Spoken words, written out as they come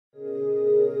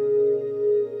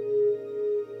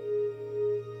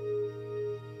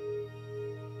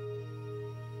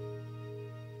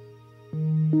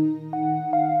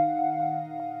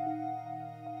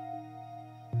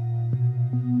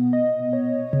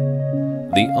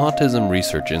The Autism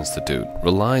Research Institute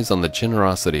relies on the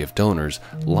generosity of donors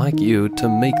like you to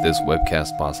make this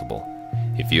webcast possible.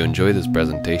 If you enjoy this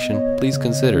presentation, please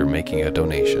consider making a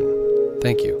donation.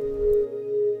 Thank you.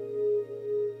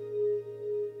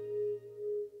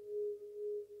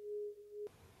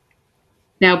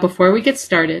 Now, before we get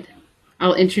started,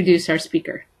 I'll introduce our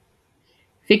speaker.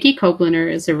 Vicki Kobliner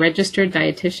is a registered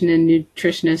dietitian and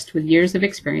nutritionist with years of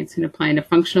experience in applying a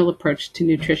functional approach to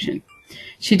nutrition.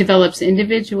 She develops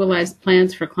individualized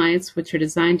plans for clients which are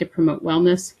designed to promote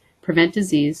wellness, prevent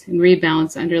disease, and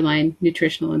rebalance underlying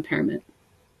nutritional impairment.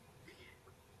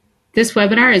 This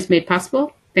webinar is made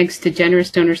possible thanks to generous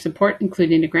donor support,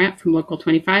 including a grant from Local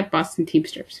 25 Boston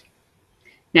Teamsters.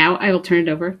 Now I will turn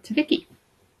it over to Vicki.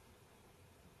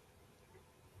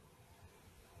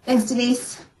 Thanks,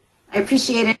 Denise. I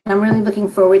appreciate it. I'm really looking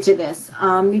forward to this.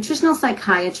 Nutritional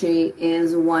psychiatry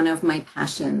is one of my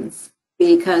passions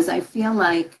because I feel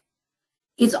like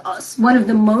it's one of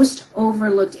the most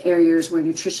overlooked areas where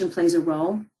nutrition plays a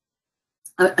role,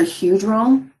 a huge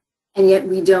role, and yet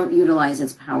we don't utilize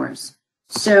its powers.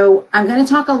 So I'm going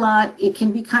to talk a lot. It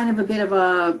can be kind of a bit of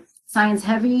a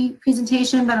science-heavy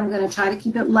presentation, but I'm going to try to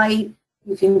keep it light.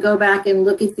 You can go back and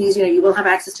look at these. You will have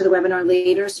access to the webinar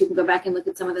later, so you can go back and look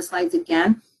at some of the slides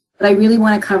again. But I really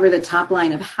want to cover the top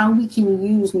line of how we can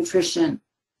use nutrition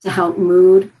to help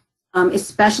mood,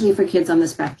 especially for kids on the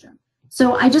spectrum.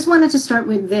 So I just wanted to start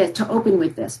with this, to open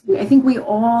with this. I think we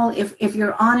all, if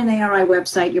you're on an ARI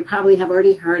website, you probably have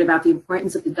already heard about the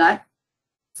importance of the gut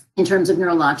in terms of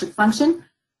neurologic function.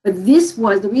 But this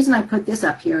was, the reason I put this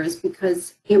up here is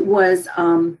because it was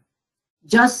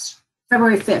just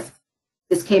February 5th.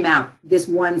 This came out, this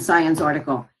one science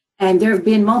article. And there have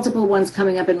been multiple ones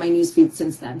coming up in my newsfeed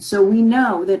since then. So we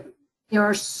know that there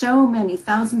are so many,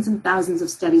 thousands and thousands of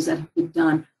studies that have been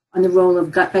done on the role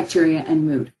of gut bacteria and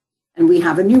mood. And we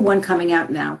have a new one coming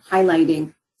out now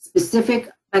highlighting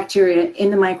specific bacteria in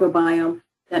the microbiome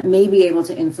that may be able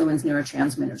to influence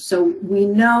neurotransmitters. So we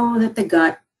know that the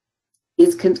gut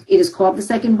it is called the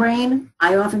second brain.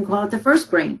 I often call it the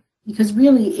first brain because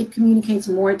really it communicates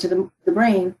more to the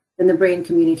brain than the brain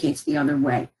communicates the other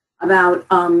way. About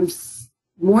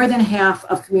more than half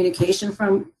of communication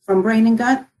from brain and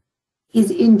gut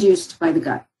is induced by the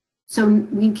gut. So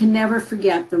we can never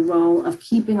forget the role of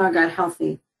keeping our gut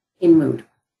healthy in mood.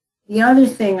 The other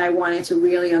thing I wanted to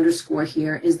really underscore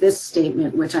here is this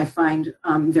statement, which I find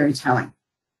very telling.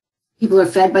 People are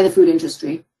fed by the food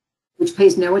industry, which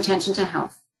pays no attention to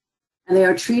health, and they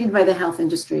are treated by the health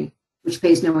industry, which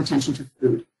pays no attention to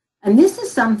food. And this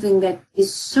is something that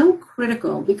is so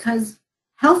critical because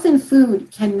health and food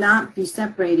cannot be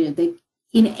separated.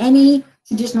 In any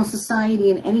traditional society,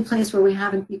 in any place where we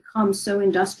haven't become so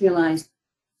industrialized,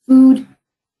 food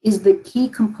is the key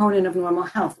component of normal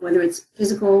health, whether it's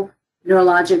physical,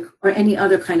 neurologic, or any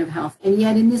other kind of health. And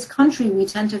yet in this country, we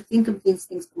tend to think of these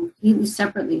things completely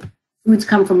separately. Foods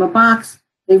come from a box.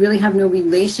 They really have no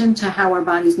relation to how our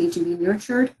bodies need to be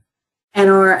nurtured. And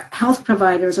our health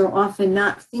providers are often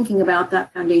not thinking about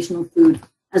that foundational food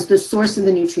as the source of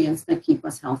the nutrients that keep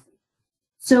us healthy.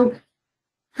 So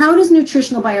how does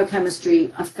nutritional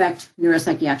biochemistry affect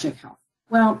neuropsychiatric health?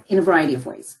 Well, in a variety of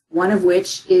ways, one of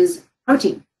which is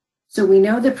protein. So we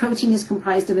know that protein is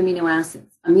comprised of amino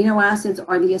acids. Amino acids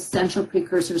are the essential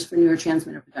precursors for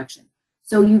neurotransmitter production.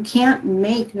 So you can't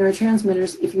make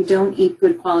neurotransmitters if you don't eat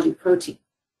good quality protein.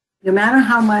 No matter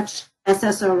how much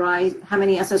how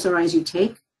many SSRIs you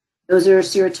take, those are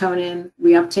serotonin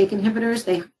reuptake inhibitors.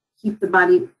 They keep the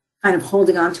body kind of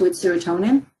holding on to its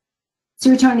serotonin.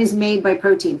 Serotonin is made by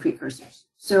protein precursors.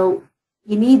 So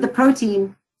you need the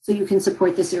protein so you can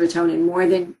support the serotonin more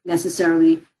than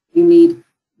necessarily you need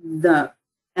the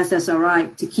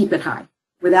SSRI to keep it high.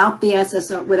 Without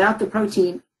the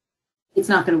protein, it's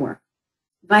not going to work.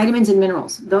 Vitamins and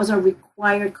minerals, those are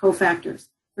required cofactors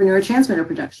for neurotransmitter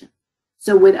production.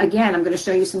 So again, I'm going to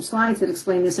show you some slides that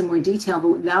explain this in more detail, but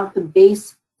without the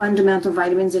base fundamental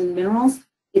vitamins and minerals,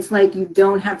 it's like you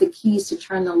don't have the keys to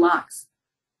turn the locks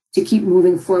to keep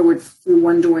moving forward through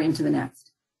one door into the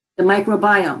next. The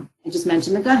microbiome, I just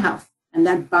mentioned the gut health, and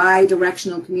that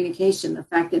bi-directional communication, the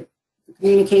fact that the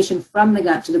communication from the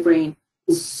gut to the brain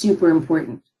is super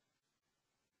important.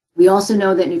 We also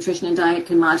know that nutrition and diet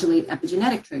can modulate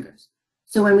epigenetic triggers.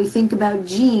 So when we think about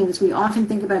genes, we often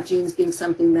think about genes being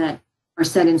something that are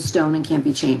set in stone and can't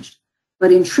be changed.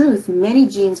 But in truth, many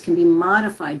genes can be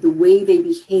modified. The way they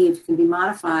behave can be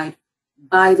modified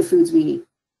by the foods we eat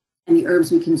and the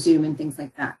herbs we consume and things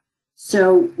like that.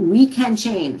 So we can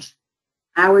change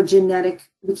our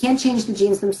we can't change the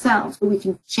genes themselves, but we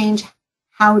can change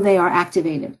how they are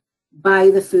activated by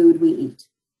the food we eat.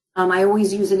 I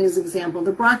always use it as an example,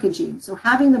 the BRCA gene. So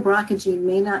having the BRCA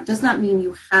gene does not mean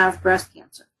you have breast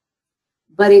cancer,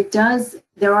 but it does.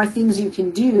 There are things you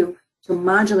can do to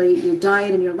modulate your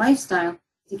diet and your lifestyle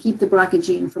to keep the BRCA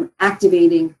gene from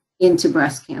activating into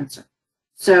breast cancer.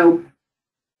 So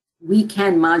we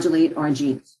can modulate our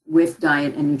genes with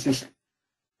diet and nutrition.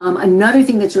 Another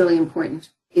thing that's really important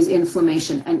is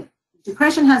inflammation. And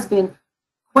depression has been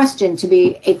questioned to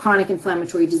be a chronic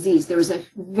inflammatory disease. There is a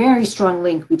very strong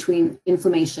link between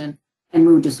inflammation and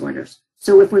mood disorders.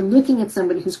 So if we're looking at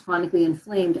somebody who's chronically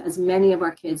inflamed, as many of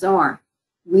our kids are,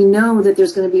 we know that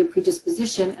there's going to be a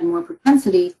predisposition and more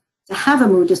propensity to have a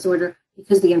mood disorder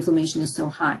because the inflammation is so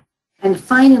high. And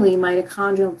finally,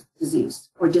 mitochondrial disease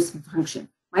or dysfunction.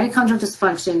 Mitochondrial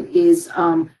dysfunction is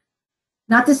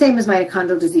not the same as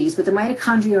mitochondrial disease, but the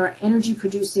mitochondria are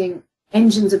energy-producing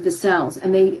engines of the cells,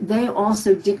 and they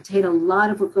also dictate a lot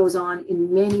of what goes on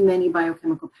in many, many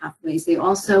biochemical pathways. They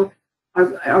also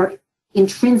are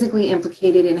intrinsically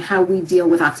implicated in how we deal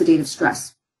with oxidative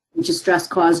stress, which is stress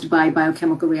caused by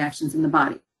biochemical reactions in the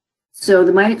body. So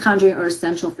the mitochondria are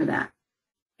essential for that.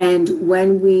 And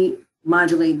when we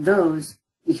modulate those,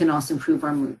 we can also improve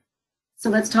our mood. So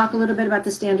let's talk a little bit about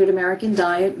the standard American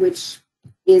diet, which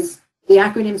is, the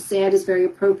acronym SAD is very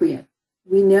appropriate.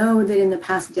 We know that in the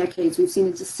past decades, we've seen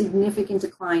a significant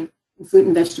decline in fruit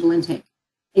and vegetable intake.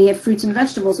 And yet fruits and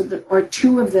vegetables are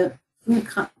two of the food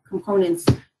components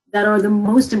that are the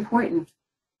most important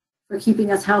for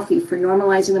keeping us healthy, for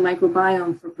normalizing the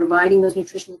microbiome, for providing those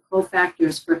nutritional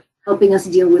cofactors, for helping us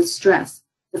deal with stress.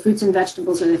 The fruits and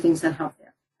vegetables are the things that help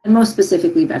there, and most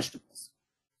specifically vegetables.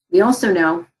 We also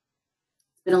know,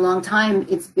 it's been a long time,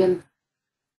 it's been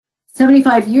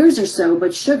 75 years or so,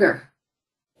 but sugar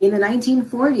in the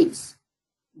 1940s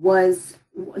was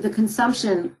the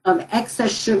consumption of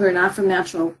excess sugar, not from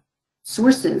natural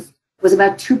sources, was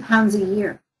about 2 pounds a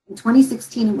year. In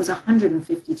 2016, it was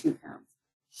 152 pounds.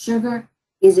 Sugar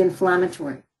is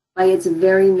inflammatory. By its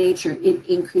very nature, it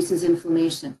increases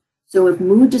inflammation. So if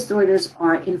mood disorders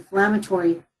are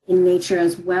inflammatory in nature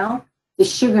as well, the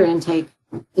sugar intake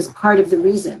is part of the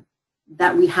reason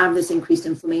that we have this increased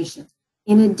inflammation.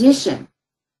 In addition,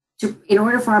 in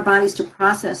order for our bodies to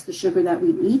process the sugar that we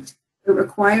eat, it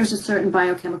requires a certain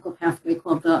biochemical pathway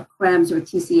called the Krebs or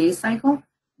TCA cycle.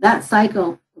 That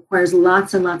cycle requires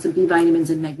lots and lots of B vitamins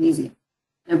and magnesium.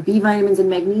 Now, B vitamins and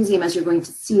magnesium, as you're going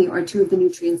to see, are two of the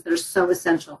nutrients that are so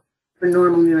essential for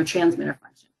normal neurotransmitter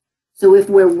function. So if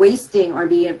we're wasting our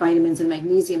B vitamins and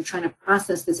magnesium trying to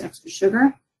process this extra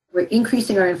sugar, we're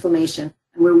increasing our inflammation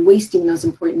and we're wasting those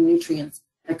important nutrients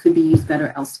that could be used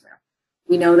better elsewhere.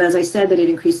 We know, as I said, that it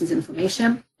increases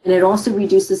inflammation, and it also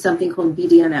reduces something called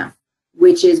BDNF,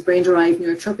 which is brain-derived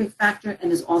neurotrophic factor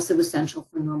and is also essential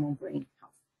for normal brain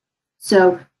health.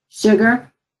 So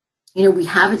sugar, we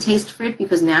have a taste for it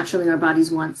because naturally our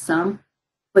bodies want some,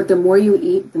 but the more you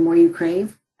eat, the more you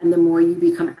crave, and the more you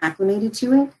become acclimated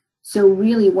to it. So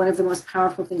really one of the most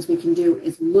powerful things we can do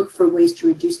is look for ways to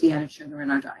reduce the added sugar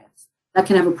in our diets. That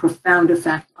can have a profound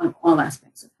effect on all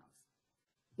aspects of health.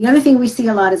 The other thing we see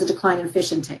a lot is a decline in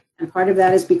fish intake, and part of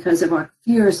that is because of our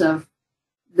fears of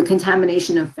the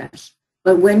contamination of fish.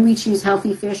 But when we choose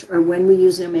healthy fish or when we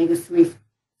use an omega-3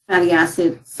 fatty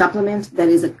acid supplement that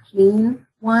is a clean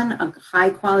one, a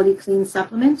high-quality clean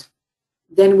supplement,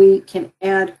 then we can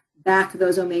add back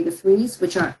those omega-3s,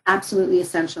 which are absolutely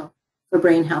essential for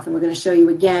brain health. And we're going to show you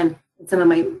again in some of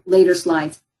my later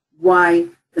slides why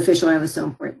the fish oil is so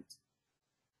important.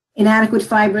 Inadequate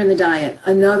fiber in the diet.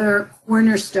 Another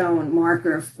cornerstone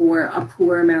marker for a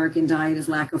poor American diet is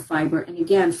lack of fiber. And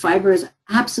again, fiber is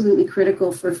absolutely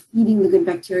critical for feeding the good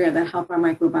bacteria that help our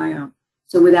microbiome.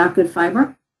 So without good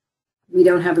fiber, we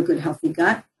don't have a good, healthy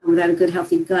gut. And without a good,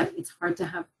 healthy gut, it's hard to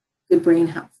have good brain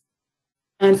health.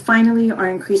 And finally, our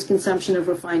increased consumption of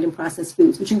refined and processed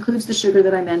foods, which includes the sugar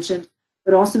that I mentioned,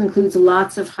 but also includes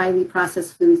lots of highly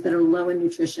processed foods that are low in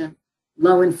nutrition,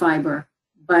 low in fiber,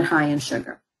 but high in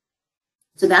sugar.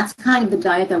 So that's kind of the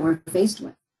diet that we're faced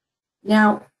with.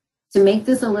 Now, to make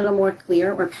this a little more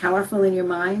clear or powerful in your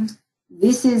mind,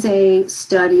 this is a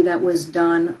study that was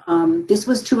done. This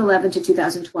was 2011 to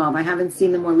 2012. I haven't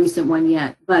seen the more recent one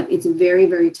yet, but it's very,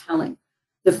 very telling.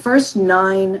 The first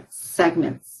 9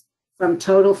 segments from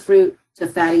total fruit to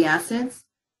fatty acids,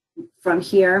 from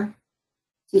here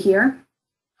to here,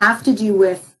 have to do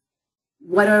with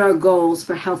what are our goals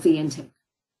for healthy intake.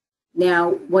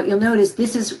 Now, what you'll notice,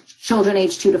 this is children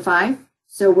aged 2 to 5.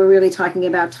 So we're really talking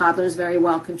about toddlers very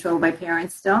well controlled by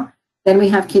parents still. Then we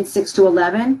have kids 6 to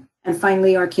 11, and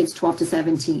finally our kids 12 to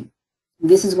 17.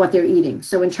 This is what they're eating.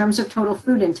 So in terms of total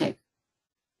food intake,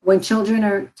 When children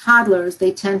are toddlers,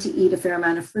 they tend to eat a fair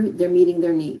amount of fruit. They're meeting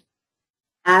their need.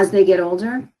 As they get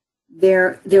older,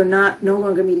 they're no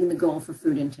longer meeting the goal for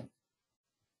fruit intake.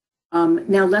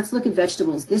 Now let's look at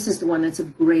vegetables. This is the one that's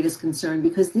of greatest concern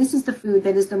because this is the food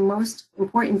that is the most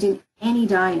important in any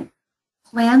diet.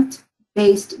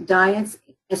 Plant-based diets,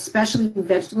 especially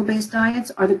vegetable-based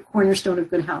diets, are the cornerstone of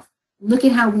good health. Look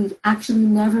at how we actually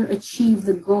never achieve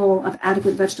the goal of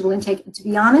adequate vegetable intake. And to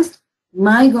be honest,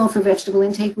 my goal for vegetable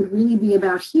intake would really be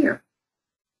about here.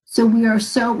 So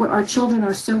our children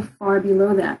are so far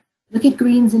below that. Look at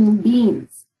greens and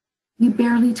beans. We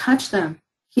barely touch them.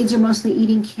 Kids are mostly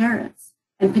eating carrots,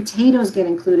 and potatoes get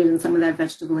included in some of that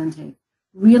vegetable intake.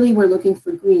 Really, we're looking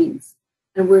for greens,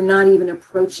 and we're not even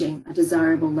approaching a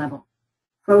desirable level.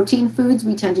 Protein foods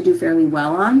we tend to do fairly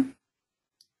well on.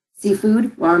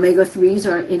 Seafood, our omega-3s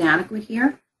are inadequate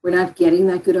here. We're not getting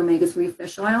that good omega-3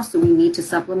 fish oil, so we need to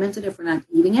supplement it if we're not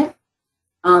eating it.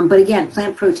 But again,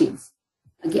 plant proteins.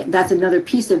 Again, that's another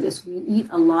piece of this. We eat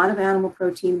a lot of animal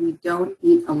protein. We don't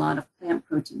eat a lot of plant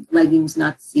protein, legumes,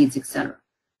 nuts, seeds, etc.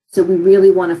 So we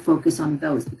really want to focus on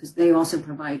those because they also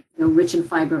provide, rich in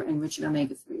fiber and rich in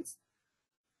omega-3s.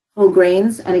 Whole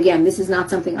grains, and again, this is not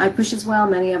something I push as well.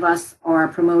 Many of us are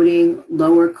promoting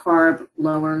lower carb,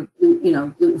 lower,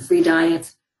 gluten-free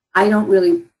diets. I don't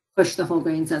really push the whole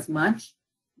grains as much,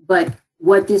 but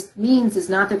what this means is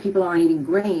not that people aren't eating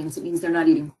grains. It means they're not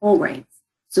eating whole grains.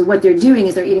 So what they're doing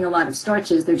is they're eating a lot of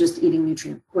starches. They're just eating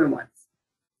nutrient-poor ones.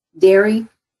 Dairy,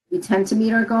 we tend to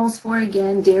meet our goals for.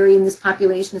 Again, dairy in this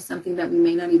population is something that we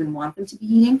may not even want them to be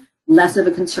eating. Less of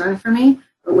a concern for me.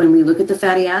 But when we look at the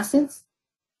fatty acids,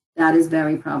 that is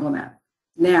very problematic.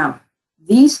 Now,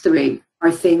 these three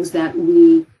are things that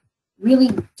we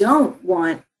really don't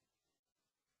want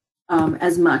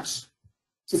as much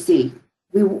to see.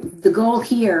 The goal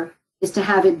here is to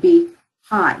have it be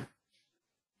high.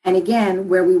 And again,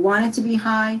 where we want it to be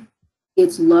high,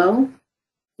 it's low.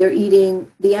 They're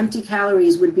eating, the empty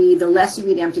calories would be, the less you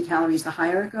eat empty calories, the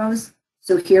higher it goes.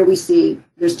 So here we see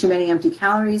there's too many empty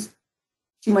calories,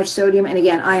 too much sodium. And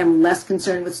again, I am less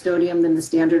concerned with sodium than the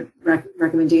standard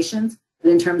recommendations.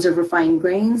 But in terms of refined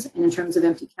grains and in terms of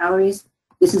empty calories,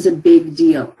 this is a big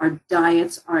deal. Our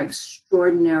diets are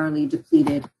extraordinarily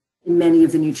depleted in many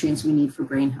of the nutrients we need for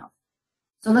brain health.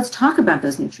 So let's talk about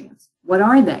those nutrients. What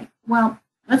are they? Well,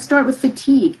 let's start with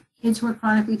fatigue. Kids who are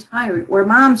chronically tired, or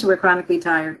moms who are chronically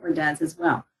tired, or dads as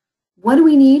well. What do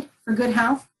we need for good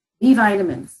health? B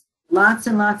vitamins. Lots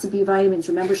and lots of B vitamins.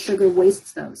 Remember, sugar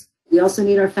wastes those. We also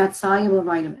need our fat-soluble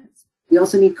vitamins. We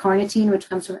also need carnitine, which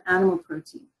comes from animal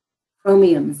protein.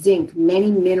 Chromium, zinc, many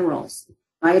minerals.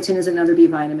 Biotin is another B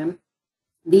vitamin.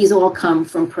 These all come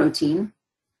from protein.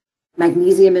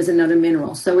 Magnesium is another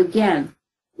mineral. So again,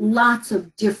 lots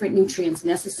of different nutrients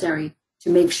necessary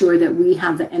to make sure that we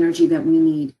have the energy that we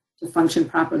need to function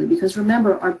properly. Because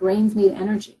remember, our brains need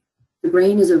energy. The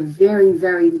brain is a very,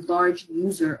 very large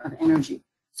user of energy.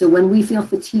 So when we feel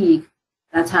fatigue,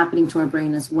 that's happening to our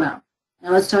brain as well.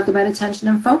 Now let's talk about attention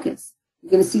and focus. You're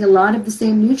going to see a lot of the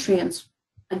same nutrients.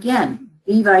 Again,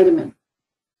 B vitamin,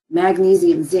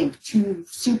 magnesium, zinc, two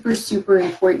super, super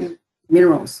important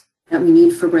minerals that we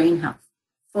need for brain health.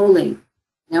 Folate.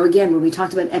 Now again, when we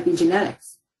talked about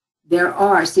epigenetics, there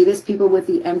are, see this, people with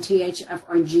the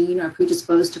MTHFR gene are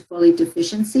predisposed to folate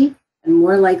deficiency and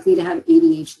more likely to have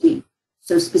ADHD.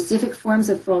 So specific forms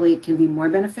of folate can be more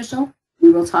beneficial. We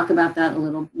will talk about that a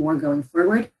little more going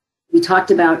forward. We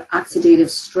talked about oxidative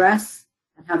stress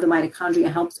and how the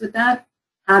mitochondria helps with that.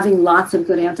 Having lots of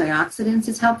good antioxidants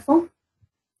is helpful.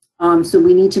 So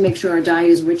we need to make sure our diet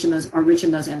is rich in those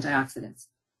antioxidants.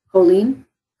 Choline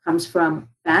comes from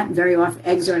fat. Very often,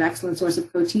 eggs are an excellent source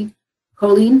of protein.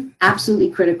 Choline,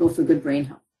 absolutely critical for good brain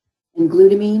health. And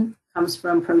glutamine comes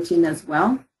from protein as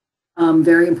well.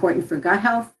 Very important for gut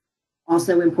health.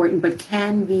 Also important, but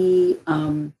can be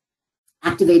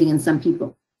activating in some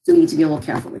people. So we need to be a little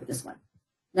careful with this one.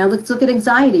 Now let's look at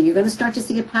anxiety. You're going to start to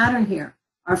see a pattern here.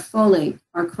 Our folate,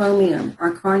 our chromium,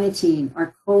 our carnitine,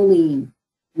 our choline,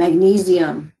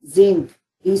 magnesium, zinc,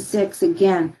 B6,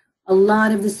 again, a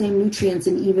lot of the same nutrients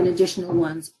and even additional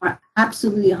ones are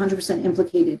absolutely 100%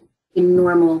 implicated in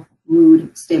normal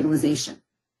mood stabilization.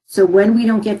 So when we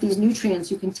don't get these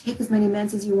nutrients, you can take as many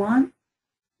meds as you want,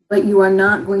 but you are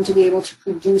not going to be able to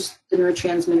produce the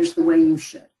neurotransmitters the way you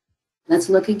should. Let's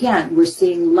look again. We're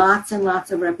seeing lots and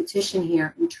lots of repetition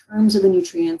here in terms of the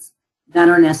nutrients that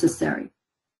are necessary.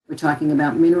 We're talking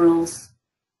about minerals.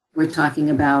 We're talking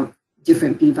about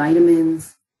different B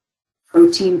vitamins,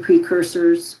 protein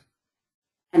precursors,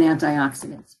 and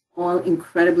antioxidants, all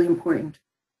incredibly important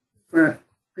for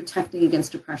protecting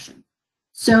against depression.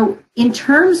 So in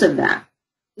terms of that,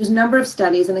 There's a number of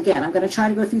studies, and again, I'm going to try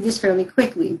to go through this fairly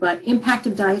quickly, but impact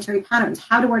of dietary patterns.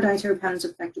 How do our dietary patterns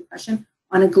affect depression?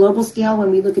 On a global scale, when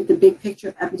we look at the big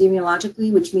picture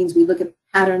epidemiologically, which means we look at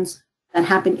patterns that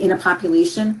happen in a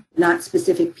population, not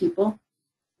specific people.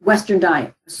 Western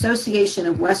diet, association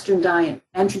of Western diet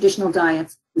and traditional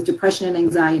diets with depression and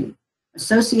anxiety.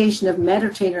 Association of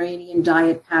Mediterranean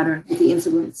diet pattern with the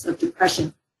incidence of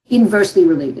depression, inversely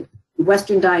related. The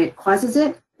Western diet causes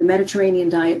it, the Mediterranean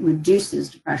diet reduces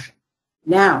depression.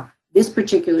 Now, this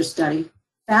particular study,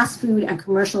 fast food and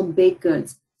commercial baked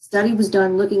goods. Study was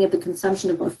done looking at the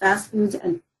consumption of both fast foods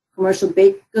and commercial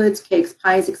baked goods, cakes,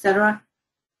 pies, etc.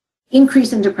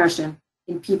 Increase in depression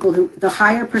in people who, the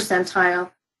higher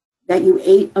percentile that you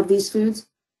ate of these foods,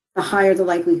 the higher the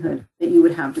likelihood that you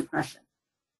would have depression.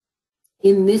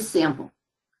 In this sample,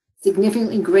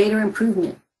 significantly greater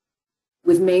improvement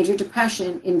with major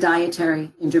depression in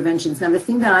dietary interventions. Now, the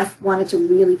thing that I wanted to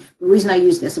really, the reason I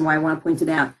use this and why I want to point it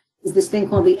out is this thing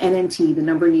called the NNT, the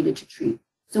number needed to treat.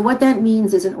 So what that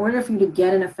means is in order for you to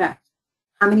get an effect,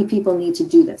 how many people need to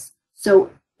do this? So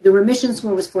the remission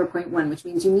score was 4.1, which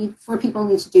means you need 4 people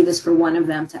need to do this for one of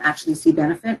them to actually see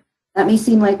benefit. That may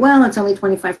seem like, well, it's only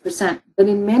 25%, but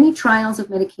in many trials of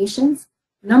medications,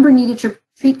 the number needed to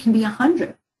treat can be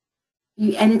 100,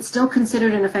 and it's still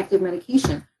considered an effective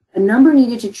medication. A number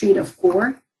needed to treat of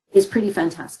 4 is pretty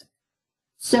fantastic.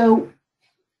 So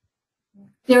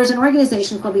there's an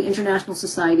organization called the International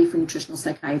Society for Nutritional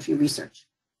Psychiatry Research,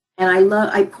 and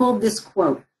I pulled this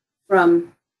quote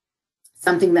from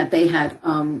something that they had,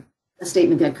 a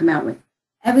statement they had come out with.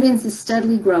 Evidence is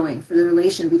steadily growing for the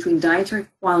relation between dietary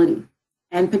quality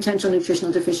and potential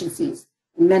nutritional deficiencies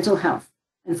in mental health,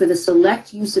 and for the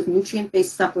select use of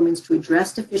nutrient-based supplements to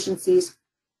address deficiencies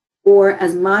or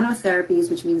as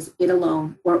monotherapies, which means it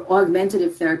alone, or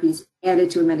augmentative therapies added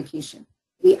to a medication.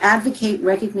 We advocate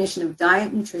recognition of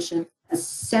diet nutrition as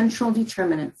central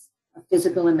determinants of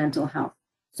physical and mental health.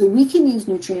 So we can use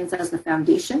nutrients as the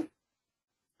foundation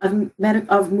of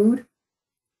mood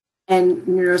and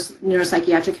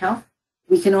neuropsychiatric health.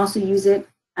 We can also use it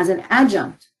as an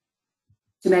adjunct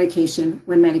to medication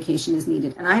when medication is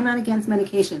needed. And I'm not against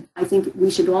medication. I think we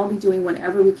should all be doing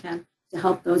whatever we can to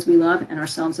help those we love and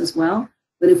ourselves as well.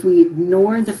 But if we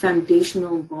ignore the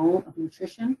foundational role of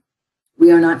nutrition,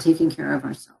 we are not taking care of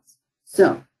ourselves.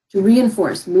 So to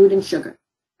reinforce mood and sugar,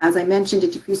 as I mentioned,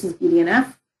 it decreases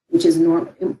BDNF, which is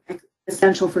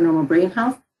essential for normal brain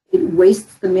health. It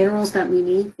wastes the minerals that we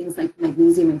need, things like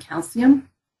magnesium and calcium.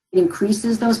 It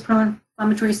increases those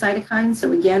pro-inflammatory cytokines.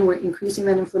 So again, we're increasing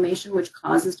that inflammation, which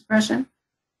causes depression.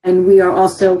 And we are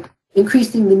also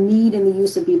increasing the need and the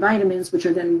use of B vitamins, which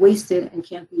are then wasted and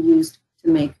can't be used to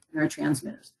make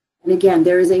neurotransmitters. And again,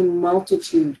 there is a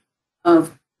multitude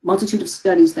of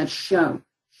studies that show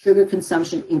sugar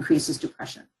consumption increases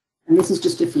depression. And this is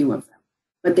just a few of them,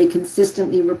 but they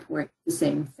consistently report the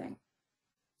same thing.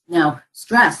 Now,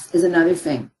 stress is another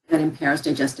thing that impairs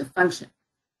digestive function.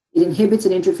 It inhibits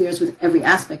and interferes with every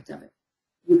aspect of it.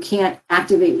 You can't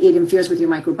activate, it interferes with your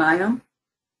microbiome.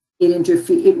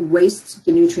 It wastes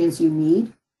the nutrients you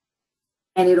need.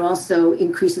 And it also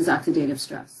increases oxidative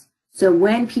stress. So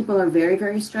when people are very,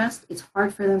 very stressed, it's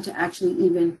hard for them to actually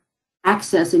even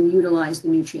access and utilize the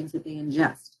nutrients that they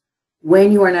ingest.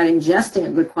 When you are not ingesting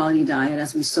a good quality diet,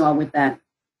 as we saw with that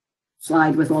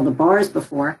slide with all the bars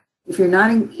before, if you're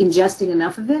not ingesting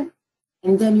enough of it,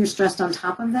 and then you're stressed on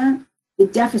top of that, the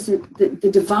deficit, the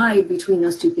divide between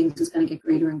those two things is going to get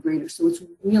greater and greater. So it's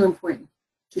real important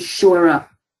to shore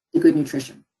up the good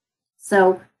nutrition.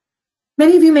 So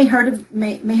many of you may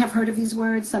have heard of these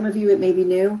words. Some of you, it may be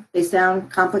new. They sound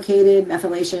complicated: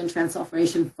 methylation,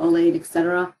 transsulfuration, folate,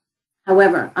 etc.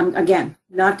 However, I'm, again,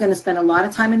 not going to spend a lot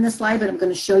of time in this slide, but I'm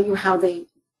going to show you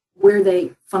where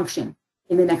they function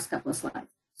in the next couple of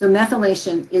slides. So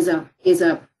methylation is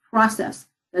a process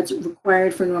that's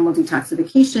required for normal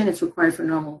detoxification. It's required for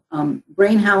normal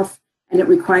brain health, and it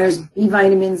requires B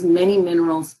vitamins, many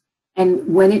minerals.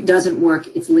 And when it doesn't work,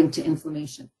 it's linked to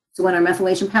inflammation. So when our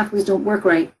methylation pathways don't work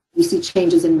right, we see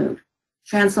changes in mood.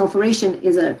 Transsulfuration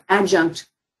is an adjunct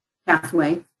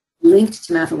pathway linked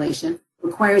to methylation,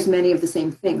 requires many of the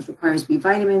same things, requires B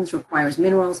vitamins, requires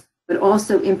minerals, but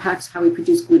also impacts how we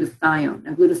produce glutathione.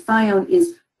 Now, glutathione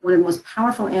is one of the most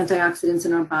powerful antioxidants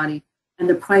in our body and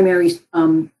the primary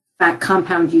fat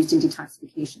compound used in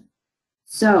detoxification.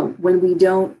 So when we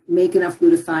don't make enough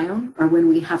glutathione, or when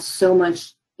we have so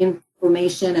much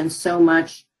inflammation and so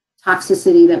much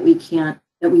toxicity that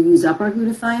we use up our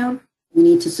glutathione, we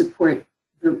need to support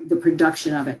the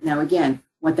production of it. Now, again,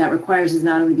 what that requires is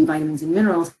not only B vitamins and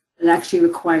minerals, but it actually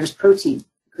requires protein,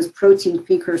 because protein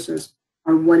precursors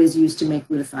are what is used to make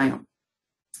glutathione.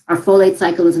 Our folate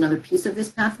cycle is another piece of this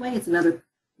pathway. It's another,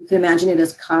 you can imagine it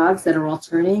as cogs that are all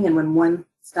turning, and when one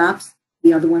stops,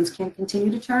 the other ones can't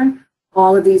continue to turn.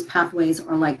 All of these pathways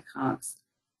are like cogs.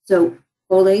 So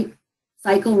folate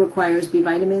cycle requires B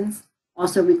vitamins,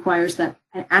 also requires that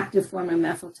an active form of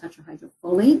methyl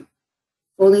tetrahydrofolate.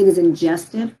 Folate is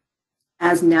ingested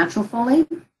as natural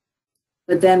folate,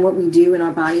 but then what we do in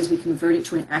our body is we convert it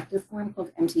to an active form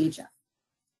called MTHF.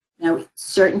 Now,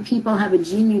 certain people have a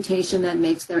gene mutation that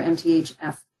makes their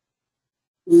MTHFR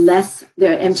less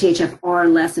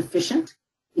efficient.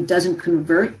 It doesn't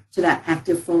convert to that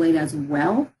active folate as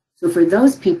well. So for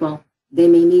those people, they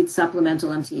may need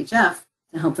supplemental MTHF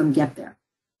to help them get there.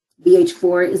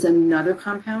 BH4 is another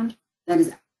compound that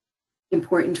is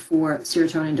important for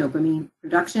serotonin and dopamine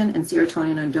production, and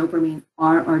serotonin and dopamine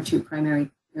are our two primary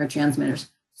neurotransmitters.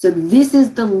 So this is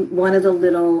one of the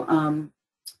little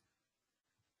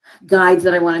guides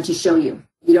that I wanted to show you.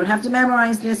 You don't have to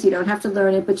memorize this, you don't have to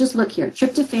learn it, but just look here.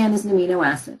 Tryptophan is an amino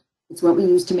acid. It's what we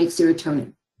use to make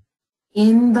serotonin.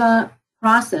 In the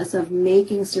process of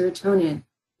making serotonin,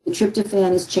 the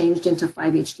tryptophan is changed into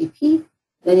 5-HTP,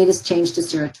 then it is changed to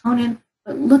serotonin,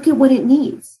 but look at what it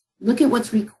needs. Look at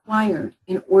what's required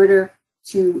in order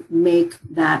to make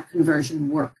that conversion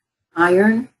work.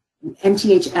 Iron,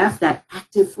 MTHF, that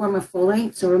active form of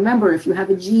folate. So remember, if you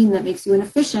have a gene that makes you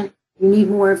inefficient, you need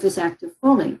more of this active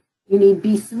folate. You need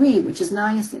B3, which is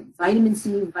niacin, vitamin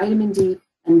C, vitamin D,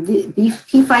 and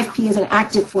P5P is an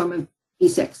active form of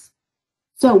B6.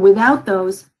 So without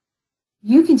those,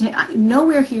 you can take,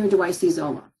 nowhere here do I see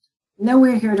Zoloft.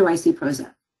 Nowhere here do I see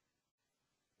Prozac.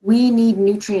 We need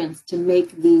nutrients to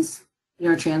make these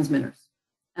neurotransmitters.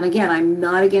 And again, I'm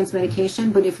not against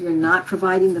medication, but if you're not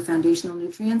providing the foundational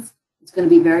nutrients, it's going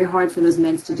to be very hard for those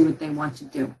meds to do what they want to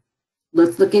do.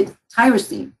 Let's look at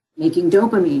tyrosine, making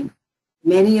dopamine.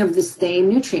 Many of the same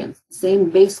nutrients, the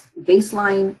same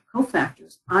baseline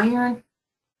cofactors, iron,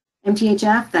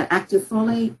 MTHF, that active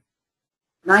folate,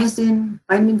 niacin,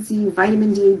 vitamin C,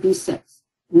 vitamin D, B6.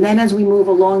 And then as we move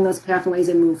along those pathways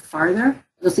and move farther,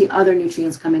 you'll see other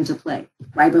nutrients come into play.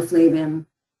 Riboflavin,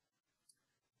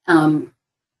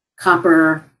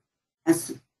 copper,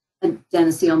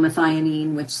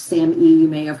 adenosylmethionine, which SAMe you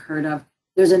may have heard of.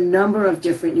 There's a number of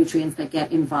different nutrients that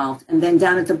get involved. And then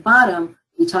down at the bottom,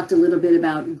 we talked a little bit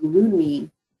about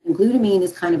glutamine. And glutamine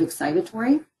is kind of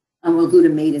excitatory. Well,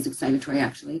 glutamate is excitatory,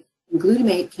 actually. And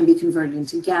glutamate can be converted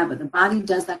into GABA. The body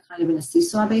does that kind of in a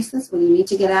seesaw basis. When you need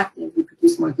to get active, you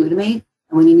produce more glutamate.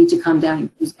 And when you need to come down, you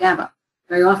produce GABA.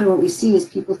 Very often what we see is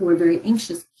people who are very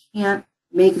anxious can't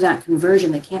make that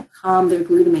conversion. They can't calm their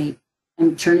glutamate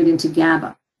and turn it into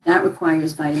GABA. That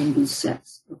requires vitamin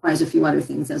B6. Requires a few other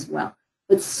things as well.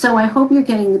 But so I hope you're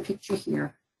getting the picture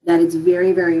here that it's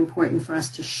very, very important for us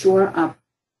to shore up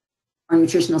our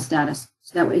nutritional status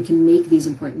so that we can make these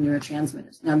important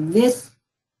neurotransmitters. Now, this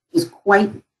is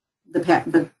quite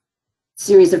the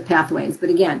series of pathways. But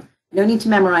again, no need to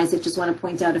memorize it. Just want to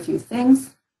point out a few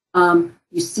things.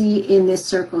 You see in this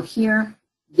circle here,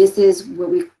 this is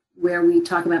where we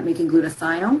talk about making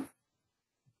glutathione.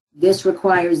 This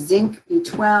requires zinc,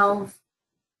 B12,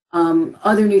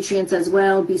 other nutrients as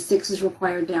well. B6 is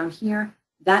required down here.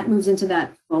 That moves into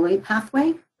that folate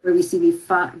pathway where we see the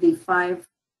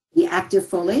active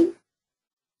folate.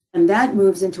 And that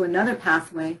moves into another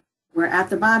pathway where at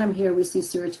the bottom here we see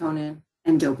serotonin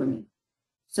and dopamine.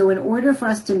 So in order for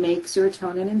us to make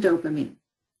serotonin and dopamine,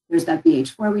 there's that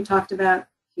BH4 we talked about.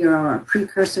 Here are our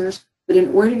precursors. But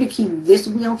in order to keep this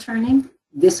wheel turning,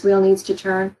 this wheel needs to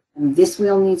turn, and this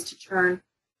wheel needs to turn.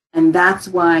 And that's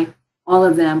why all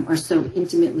of them are so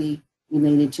intimately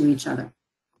related to each other.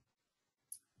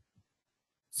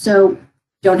 So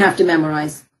don't have to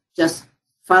memorize. Just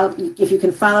follow. If you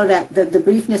can follow that, the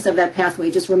briefness of that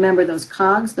pathway, just remember those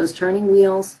cogs, those turning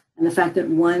wheels, and the fact that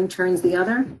one turns the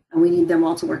other, and we need them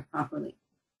all to work properly.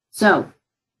 So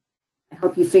I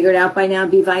hope you figured out by now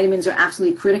B vitamins are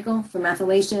absolutely critical for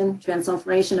methylation,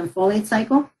 transsulfuration, and folate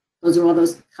cycle. Those are all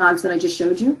those cogs that I just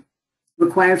showed you,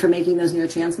 required for making those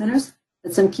neurotransmitters.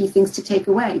 But some key things to take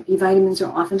away. B vitamins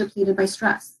are often depleted by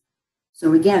stress.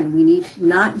 So again, we need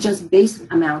not just base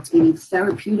amounts, we need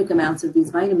therapeutic amounts of these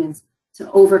vitamins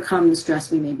to overcome the stress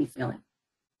we may be feeling.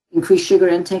 Increased sugar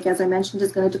intake, as I mentioned,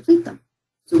 is going to deplete them.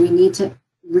 So we need to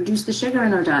reduce the sugar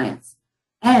in our diets.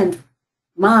 And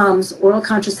moms, oral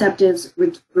contraceptives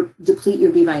deplete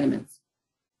your B vitamins.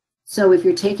 So if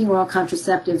you're taking oral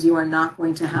contraceptives, you are not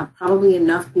going to have probably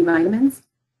enough B vitamins.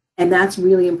 And that's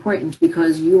really important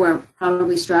because you are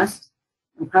probably stressed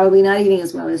and probably not eating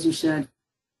as well as you should.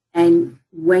 And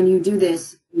when you do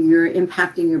this, you're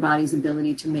impacting your body's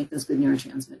ability to make those good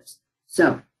neurotransmitters.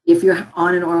 So if you're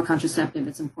on an oral contraceptive,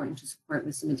 it's important to support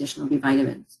with some additional B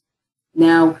vitamins.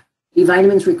 Now, B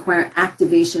vitamins require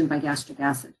activation by gastric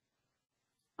acid.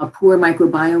 A poor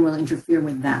microbiome will interfere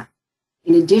with that.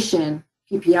 In addition,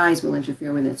 PPIs will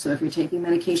interfere with it. So if you're taking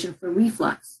medication for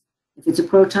reflux, if it's a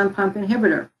proton pump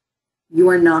inhibitor, you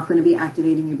are not going to be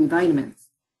activating your B vitamins.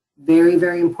 Very,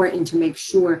 very important to make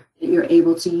sure that you're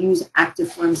able to use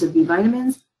active forms of B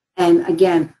vitamins. And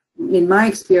again, in my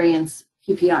experience,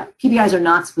 PPIs are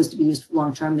not supposed to be used for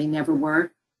long term. They never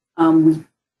were. We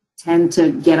tend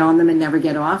to get on them and never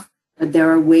get off. But there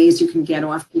are ways you can get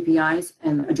off PPIs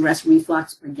and address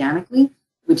reflux organically,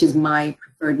 which is my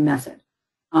preferred method.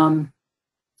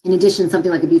 In addition,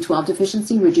 something like a B12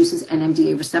 deficiency reduces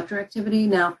NMDA receptor activity.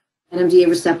 Now, NMDA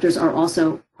receptors are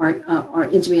also are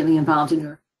intimately involved in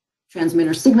your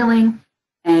transmitter signaling.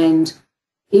 And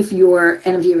if your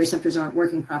NMDA receptors aren't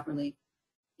working properly,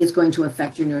 it's going to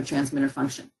affect your neurotransmitter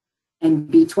function. And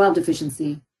B12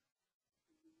 deficiency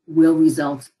will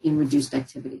result in reduced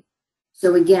activity.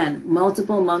 So again,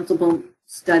 multiple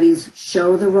studies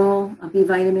show the role of B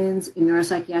vitamins in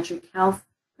neuropsychiatric health.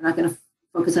 We're not going to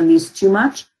focus on these too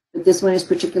much, but this one is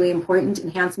particularly important.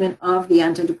 Enhancement of the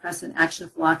antidepressant action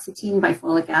of fluoxetine by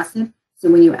folic acid. So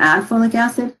when you add folic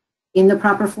acid in the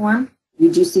proper form,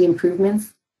 you do see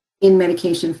improvements in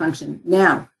medication function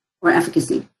now, or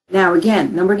efficacy. Now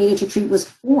again, number needed to treat was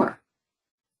 4.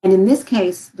 And in this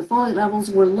case, the folate levels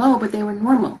were low, but they were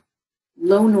normal,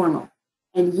 low normal.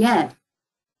 And yet,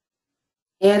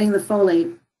 adding the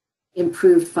folate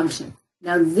improved function.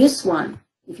 Now this one,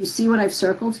 if you see what I've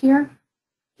circled here,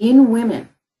 in women,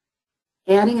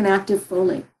 adding an active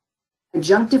folate,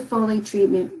 adjunctive folate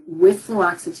treatment with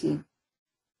fluoxetine,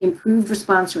 improved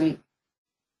response rate,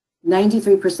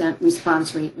 93%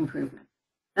 response rate improvement.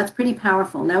 That's pretty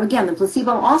powerful. Now again, the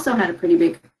placebo also had a pretty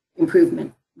big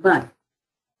improvement, but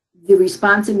the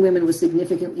response in women was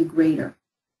significantly greater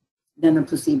than the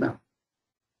placebo.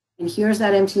 And here's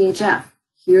that MTHF.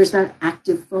 Here's that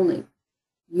active folate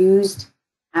used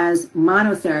as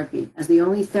monotherapy, as the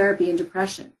only therapy in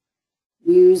depression,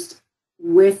 used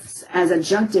as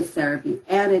adjunctive therapy,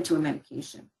 added to a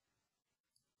medication.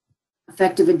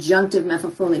 Effective adjunctive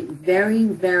methylfolate, very,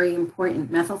 very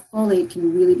important. Methylfolate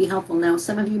can really be helpful. Now,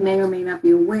 some of you may or may not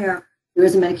be aware, there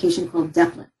is a medication called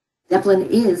Deplin. Deplin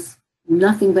is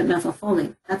nothing but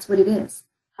methylfolate. That's what it is.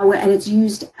 And it's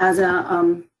used as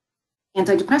a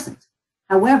antidepressant.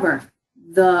 However,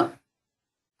 the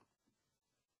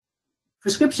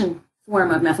prescription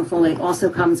form of methylfolate also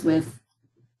comes with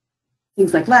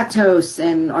things like lactose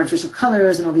and artificial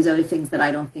colors and all these other things that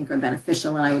I don't think are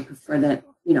beneficial, and I would prefer that,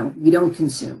 you don't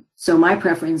consume. So my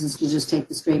preference is to just take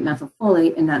the straight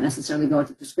methylfolate and not necessarily go with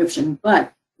the prescription.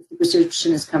 But if the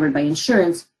prescription is covered by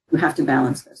insurance, you have to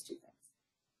balance those two things.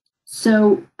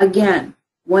 So again,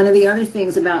 one of the other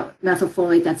things about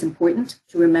methylfolate that's important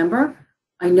to remember,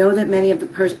 I know that many of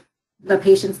the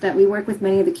patients that we work with,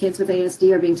 many of the kids with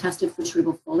ASD are being tested for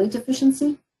cerebral folate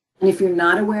deficiency. And if you're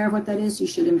not aware of what that is, you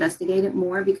should investigate it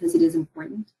more because it is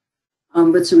important.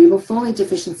 But cerebral folate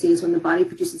deficiency is when the body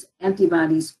produces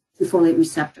antibodies to folate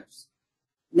receptors.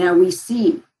 Now we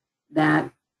see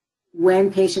that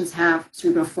when patients have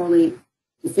cerebral folate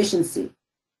deficiency,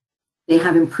 they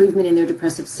have improvement in their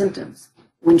depressive symptoms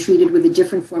when treated with a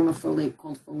different form of folate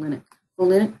called folinic.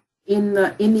 Folinic, in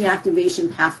the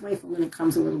activation pathway, folinic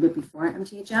comes a little bit before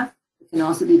MTHF. It can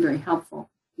also be very helpful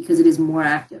because it is more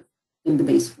active in the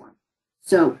base form.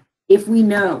 So if we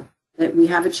know that we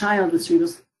have a child with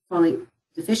cerebral folate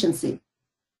deficiency,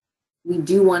 we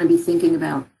do want to be thinking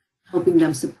about helping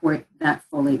them support that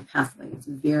folate pathway. It's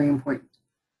very important.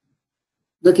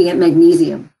 Looking at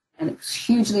magnesium, and it's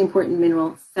hugely important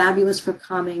mineral, fabulous for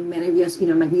calming. Many of us,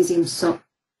 magnesium salt,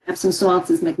 Epsom salts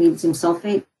is magnesium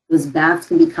sulfate. Those baths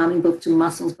can be calming both to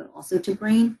muscles but also to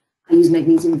brain. I use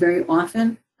magnesium very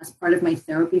often as part of my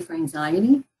therapy for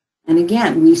anxiety. And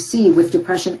again, we see with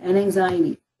depression and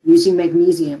anxiety, using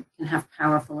magnesium can have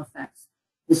powerful effects.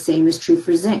 The same is true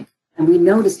for zinc. And we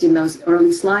noticed in those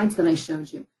early slides that I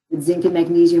showed you that zinc and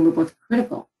magnesium were both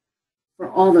critical for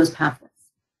all those pathways.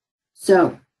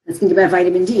 So let's think about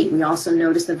vitamin D. We also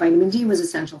noticed that vitamin D was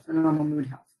essential for normal mood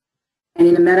health. And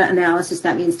in a meta-analysis,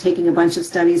 that means taking a bunch of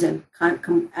studies and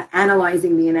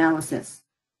analyzing the analysis.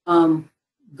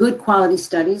 Good quality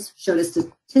studies showed a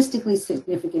statistically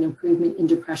significant improvement in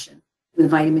depression with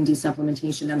vitamin D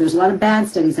supplementation. Now, there's a lot of bad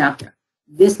studies out there.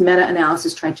 This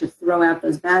meta-analysis tried to throw out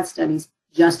those bad studies,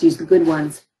 just used the good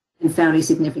ones, and found a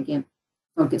significant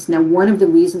focus. Now, one of the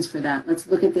reasons for that, let's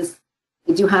look at this.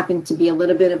 I do happen to be a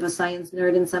little bit of a science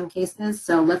nerd in some cases,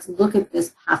 so let's look at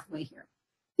this pathway here.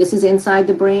 This is inside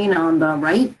the brain on the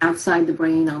right, outside the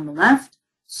brain on the left.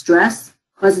 Stress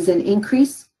causes an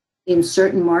increase in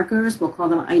certain markers. We'll call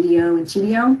them IDO and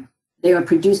TDO. They are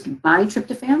produced by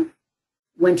tryptophan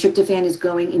when tryptophan is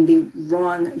going in the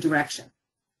wrong direction.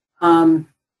 And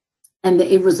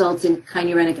it results in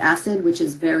kynurenic acid, which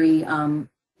is very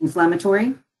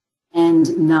inflammatory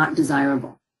and not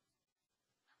desirable.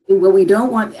 What we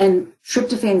don't want, and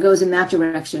tryptophan goes in that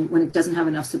direction when it doesn't have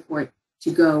enough support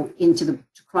to go to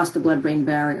cross the blood-brain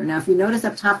barrier. Now, if you notice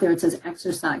up top there, it says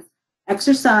exercise.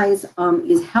 Exercise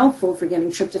is helpful for getting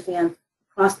tryptophan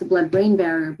across the blood-brain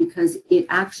barrier because it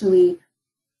actually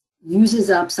uses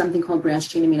up something called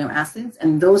branched-chain amino acids,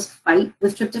 and those fight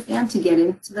with tryptophan to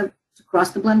get to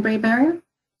cross the blood-brain barrier.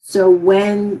 So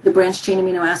when the branched-chain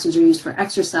amino acids are used for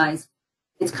exercise,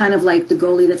 it's kind of like the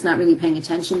goalie that's not really paying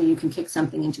attention, and you can kick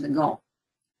something into the goal.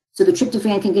 So the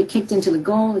tryptophan can get kicked into the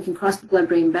goal, it can cross the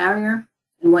blood-brain barrier,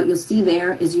 and what you'll see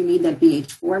there is you need that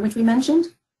BH4, which we mentioned.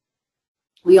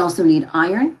 We also need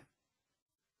iron.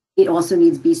 It also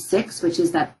needs B6, which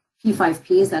is that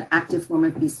P5P is that active form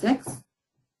of B6.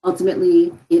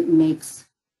 Ultimately, it makes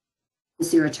the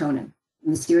serotonin.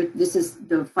 And this is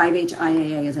the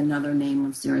 5-HIAA is another name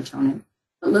of serotonin.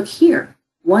 But look here,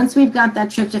 once we've got that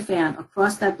tryptophan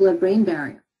across that blood-brain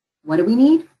barrier, what do we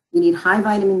need? We need high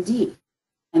vitamin D.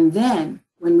 And then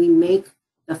when we make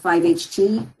the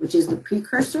 5-HT, which is the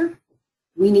precursor,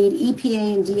 we need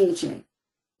EPA and DHA.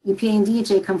 EPA and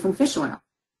DHA come from fish oil.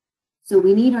 So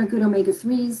we need our good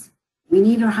omega-3s, we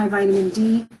need our high vitamin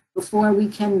D before we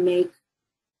can make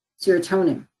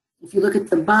serotonin. If you look at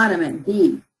the bottom at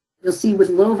B, you'll see with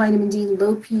low vitamin D,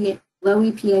 low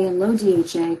EPA, and low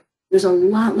DHA, there's a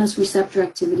lot less receptor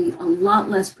activity, a lot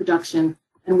less production,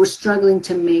 and we're struggling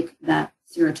to make that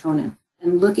serotonin.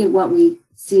 And look at what we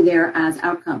see there as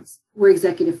outcomes. Poor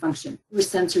executive function, poor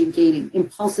sensory gating,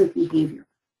 impulsive behavior.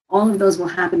 All of those will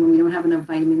happen when we don't have enough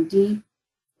vitamin D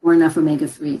or enough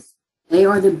omega-3s. They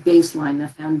are the baseline, the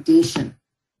foundation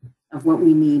of what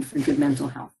we need for good mental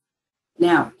health.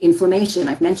 Now, inflammation,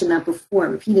 I've mentioned that before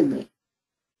repeatedly.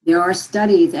 There are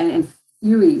studies and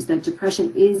theories that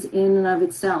depression is in and of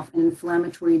itself an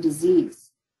inflammatory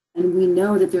disease. And we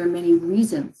know that there are many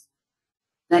reasons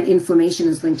that inflammation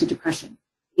is linked to depression.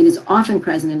 It is often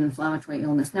present in inflammatory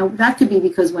illness. Now, that could be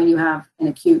because when you have an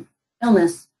acute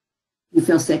illness, you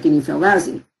feel sick and you feel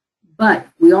lousy. But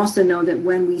we also know that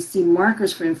when we see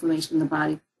markers for inflammation in the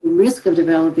body, the risk of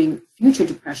developing future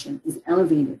depression is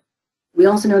elevated. We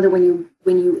also know that when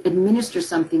you administer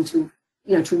something to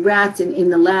rats in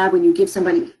the lab, when you give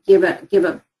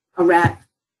a rat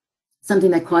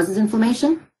something that causes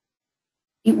inflammation,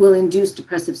 it will induce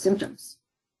depressive symptoms.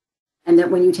 And that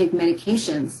when you take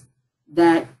medications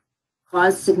that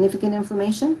cause significant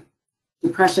inflammation,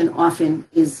 depression often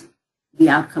is the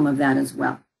outcome of that as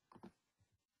well.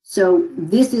 So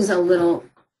this is a little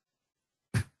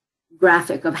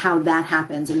graphic of how that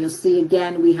happens. And you'll see,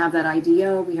 again, we have that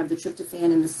IDO, we have the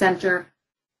tryptophan in the center,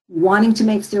 wanting to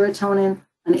make serotonin,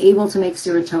 unable to make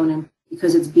serotonin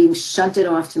because it's being shunted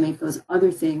off to make those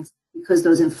other things because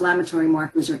those inflammatory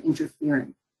markers are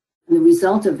interfering. And the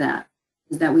result of that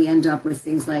is that we end up with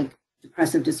things like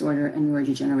depressive disorder and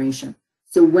neurodegeneration.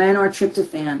 So when our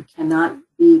tryptophan cannot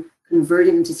be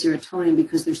converted into serotonin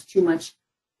because there's too much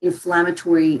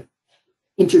inflammatory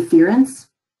interference,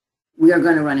 we are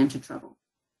going to run into trouble.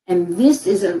 And this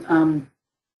is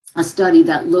a study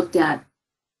that looked at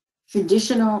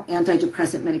traditional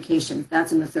antidepressant medications.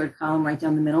 That's in the third column right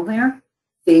down the middle there.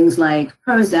 Things like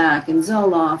Prozac and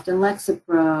Zoloft and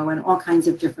Lexapro and all kinds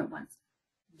of different ones.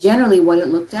 Generally, what it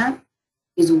looked at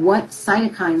is what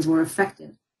cytokines were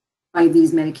affected by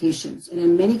these medications. And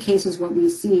in many cases, what we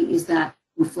see is that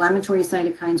inflammatory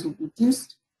cytokines will be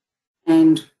reduced,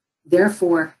 and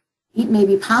therefore, it may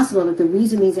be possible that the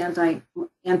reason these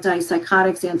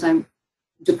antipsychotics,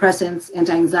 antidepressants,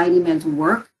 anti-anxiety meds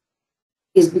work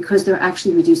is because they're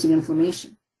actually reducing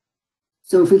inflammation.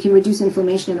 So if we can reduce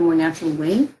inflammation in a more natural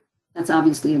way, that's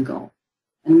obviously a goal.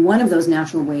 And one of those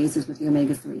natural ways is with the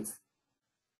omega-3s.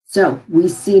 So we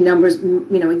see numbers,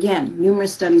 again,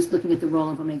 numerous studies looking at the role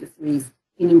of omega-3s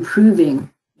in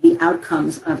improving the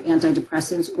outcomes of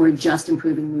antidepressants or just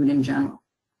improving mood in general.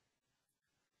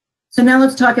 So now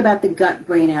let's talk about the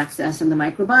gut-brain axis and the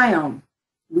microbiome.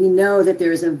 We know that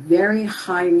there is a very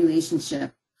high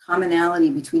relationship,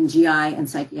 commonality between GI and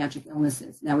psychiatric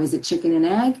illnesses. Now, is it chicken and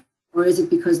egg, or is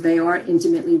it because they are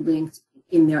intimately linked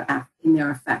in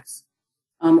their effects?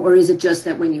 Or is it just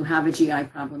that when you have a GI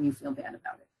problem, you feel bad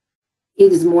about it?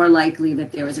 It is more likely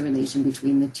that there is a relation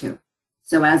between the two.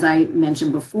 So as I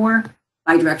mentioned before,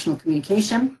 bidirectional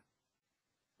communication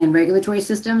and regulatory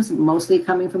systems, mostly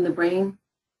coming from the brain,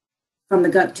 from the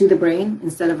gut to the brain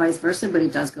instead of vice versa, but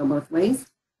it does go both ways.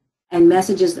 and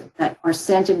messages that are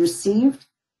sent and received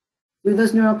through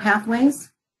those neural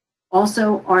pathways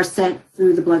also are sent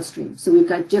through the bloodstream. So we've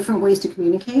got different ways to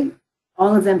communicate.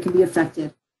 All of them can be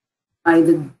affected by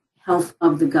the health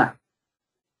of the gut.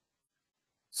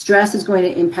 Stress is going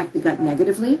to impact the gut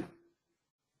negatively,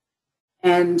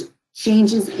 and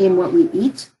changes in what we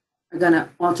eat are going to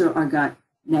alter our gut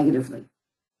negatively.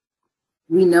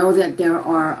 We know that there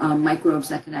are microbes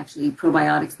that can actually,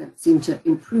 probiotics that seem to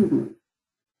improve mood.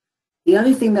 The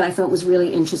other thing that I thought was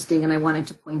really interesting and I wanted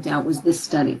to point out was this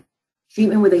study.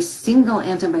 Treatment with a single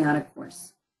antibiotic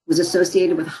course was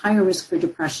associated with higher risk for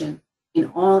depression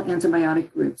in all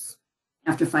antibiotic groups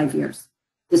after 5 years.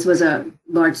 This was a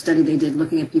large study they did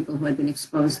looking at people who had been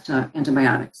exposed to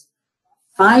antibiotics.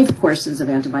 5 courses of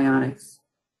antibiotics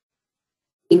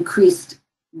increased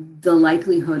the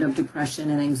likelihood of depression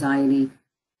and anxiety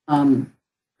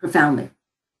profoundly.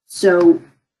 So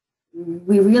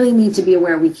we really need to be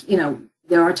aware.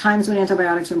 There are times when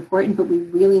antibiotics are important, but we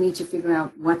really need to figure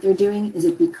out what they're doing. Is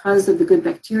it because of the good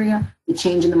bacteria, the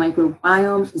change in the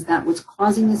microbiome? Is that what's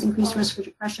causing this increased risk for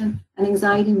depression and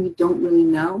anxiety? We don't really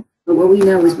know. But what we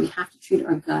know is we have to treat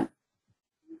our gut,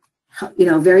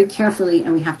 very carefully,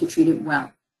 and we have to treat it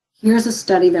well. Here's a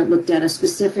study that looked at a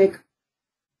specific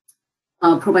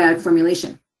probiotic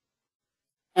formulation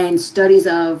and studies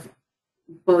of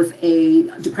both a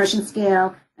depression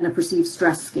scale and a perceived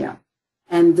stress scale.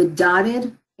 And the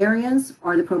dotted areas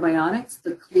are the probiotics.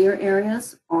 The clear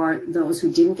areas are those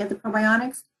who didn't get the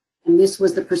probiotics. And this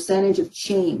was the percentage of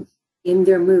change in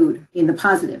their mood in the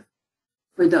positive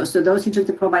for those. So those who took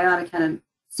the probiotic had a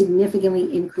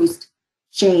significantly increased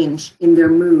change in their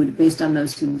mood based on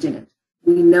those who didn't.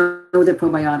 We know that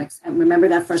probiotics, and remember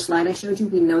that first slide I showed you,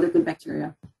 we know that good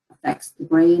bacteria affects the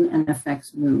brain and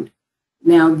affects mood.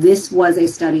 Now, this was a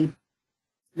study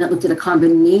that looked at a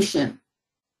combination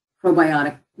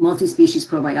probiotic, multi-species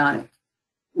probiotic,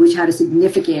 which had a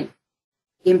significant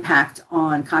impact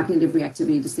on cognitive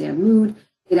reactivity to state of mood.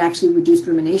 It actually reduced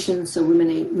rumination. So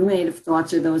ruminative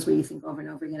thoughts are those where you think over and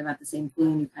over again about the same thing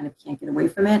and you kind of can't get away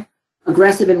from it.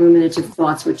 Aggressive and ruminative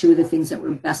thoughts were 2 of the things that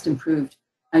were best improved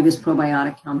by this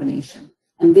probiotic combination.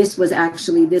 And this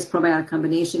probiotic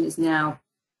combination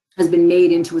has been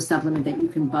made into a supplement that you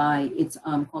can buy. It's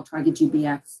called Target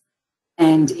GBX,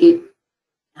 and it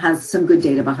has some good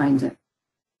data behind it.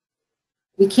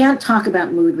 We can't talk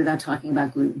about mood without talking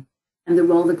about gluten and the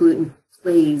role that gluten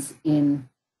plays in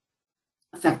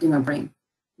affecting our brain.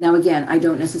 Now, again, I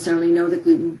don't necessarily know that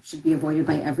gluten should be avoided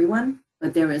by everyone,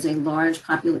 but there is a large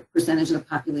percentage of the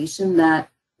population that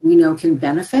we know can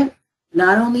benefit,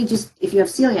 not only just if you have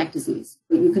celiac disease,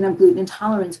 but you can have gluten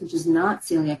intolerance, which is not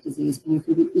celiac disease, and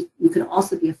you can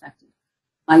also be affected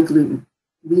by gluten.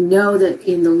 We know that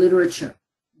in the literature,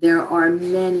 there are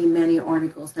many, many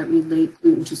articles that relate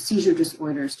gluten to seizure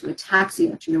disorders, to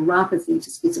ataxia, to neuropathy, to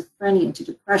schizophrenia, to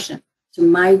depression, to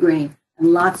migraine,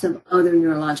 and lots of other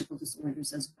neurological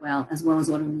disorders as well as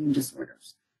autoimmune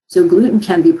disorders. So gluten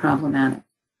can be problematic.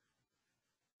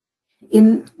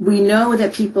 We know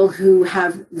that people who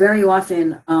have very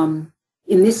often,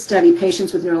 in this study,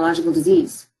 patients with neurological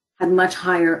disease had much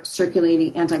higher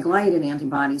circulating anti-gliadin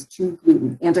antibodies to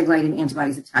gluten. Anti-gliadin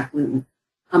antibodies attack gluten.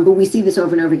 But we see this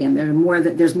over and over again.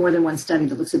 There's more than one study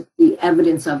that looks at the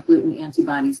evidence of gluten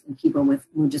antibodies in people with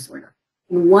mood disorder.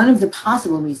 And one of the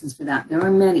possible reasons for that, there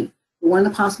are many, but one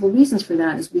of the possible reasons for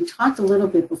that is we talked a little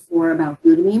bit before about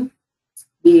glutamine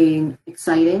being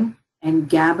exciting and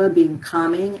GABA being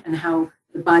calming, and how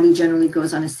the body generally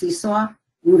goes on a seesaw,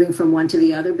 moving from one to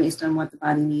the other based on what the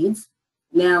body needs.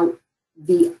 Now,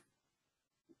 the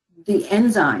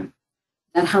enzyme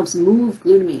that helps move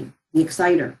glutamine, the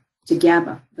exciter, to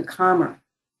GABA, the calmer,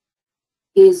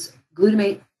 is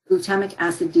glutamic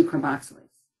acid decarboxylase.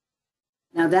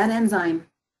 Now, that enzyme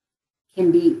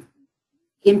can be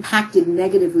impacted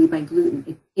negatively by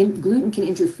gluten. Gluten can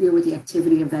interfere with the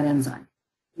activity of that enzyme,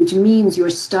 which means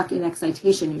you're stuck in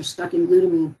excitation, you're stuck in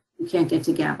glutamine, you can't get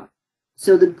to GABA.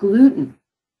 So the gluten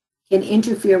can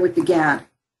interfere with the GAD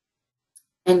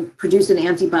and produce an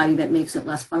antibody that makes it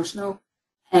less functional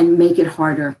and make it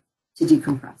harder to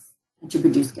decompress and to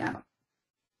produce GABA.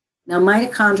 Now,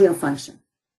 mitochondrial function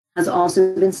has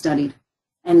also been studied,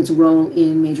 and its role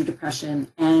in major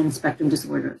depression and spectrum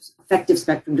disorders, affective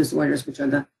spectrum disorders, which are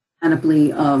the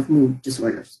panoply of mood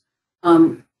disorders.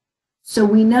 So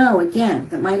we know, again,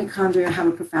 that mitochondria have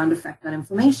a profound effect on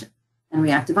inflammation and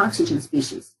reactive oxygen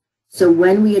species. So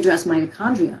when we address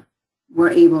mitochondria,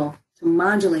 we're able to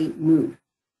modulate mood.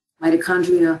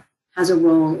 Mitochondria has a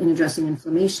role in addressing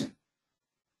inflammation.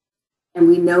 And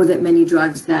we know that many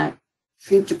drugs that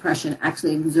treat depression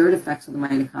actually exert effects on the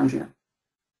mitochondria.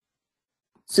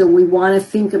 So we want to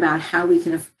think about how we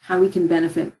can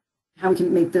benefit, how we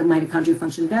can make the mitochondria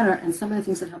function better. And some of the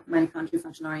things that help the mitochondria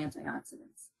function are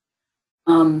antioxidants.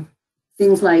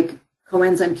 Things like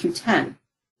coenzyme Q10,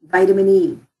 vitamin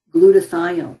E,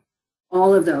 glutathione,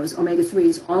 all of those,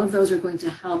 omega-3s, all of those are going to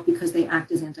help because they act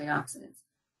as antioxidants.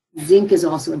 Zinc is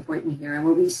also important here. And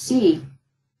what we see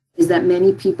is that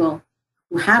many people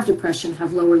who have depression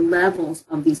have lower levels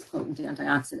of these potent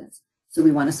antioxidants. So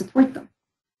we want to support them.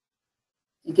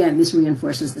 Again, this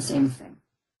reinforces the same thing.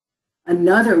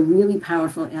 Another really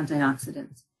powerful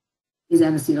antioxidant is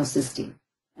N-acetylcysteine.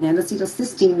 And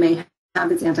N-acetylcysteine may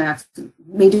have its antioxidant,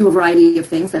 may do a variety of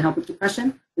things that help with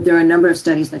depression, but there are a number of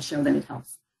studies that show that it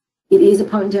helps. It is a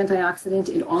potent antioxidant.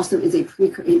 It also is it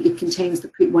contains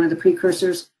one of the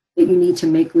precursors that you need to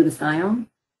make glutathione.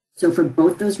 So for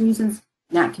both those reasons,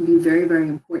 NAC can be very, very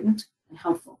important and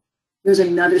helpful. There's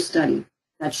another study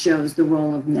that shows the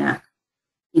role of NAC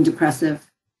in depressive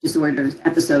disorders,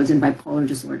 episodes in bipolar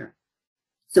disorder.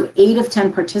 So 8 of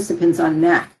 10 participants on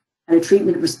NAC had a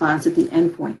treatment response at the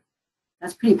endpoint.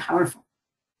 That's pretty powerful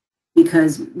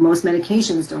because most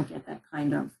medications don't get that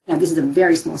kind of, now this is a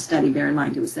very small study, bear in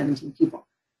mind it was 17 people,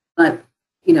 but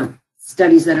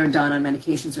studies that are done on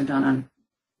medications are done on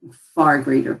far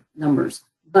greater numbers.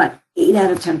 But 8 out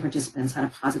of 10 participants had a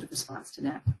positive response to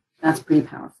NAC. That's pretty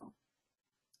powerful.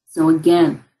 So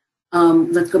again,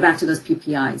 let's go back to those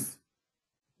PPIs.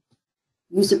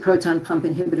 Use of proton pump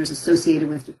inhibitors associated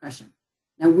with depression.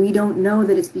 Now, we don't know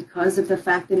that it's because of the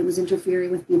fact that it was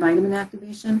interfering with B vitamin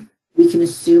activation. We can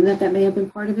assume that that may have been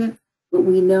part of it, but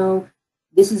we know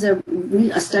this is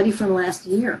a study from last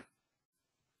year.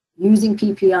 Using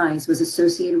PPIs was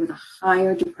associated with a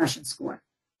higher depression score.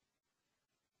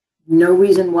 No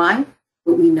reason why,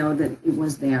 but we know that it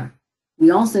was there.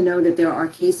 We also know that there are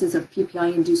cases of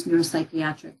PPI-induced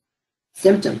neuropsychiatric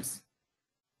symptoms.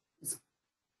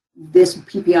 This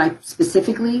PPI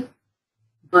specifically,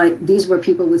 but these were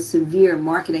people with severe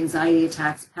marked anxiety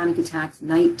attacks, panic attacks,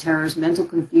 night terrors, mental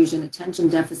confusion, attention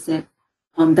deficit,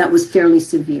 that was fairly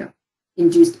severe,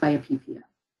 induced by a PPI.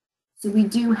 So we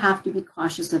do have to be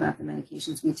cautious about the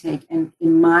medications we take. And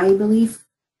in my belief,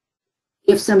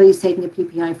 if somebody's taking a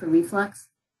PPI for reflux,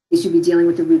 they should be dealing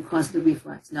with the root cause of the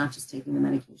reflux, not just taking the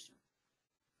medication.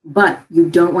 But you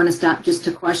don't want to stop, just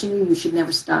to caution you, you should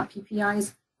never stop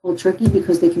PPIs cold turkey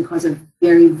because they can cause a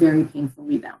very, very painful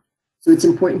rebound. So it's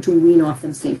important to wean off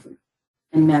them safely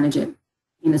and manage it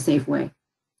in a safe way.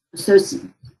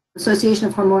 Association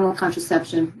of hormonal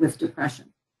contraception with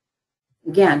depression.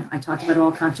 Again, I talked about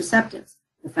all contraceptives,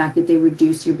 the fact that they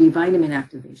reduce your B vitamin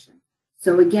activation.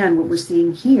 So again, what we're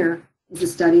seeing here is a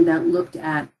study that looked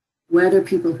at whether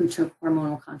people who took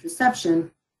hormonal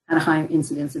contraception had a higher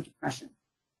incidence of depression.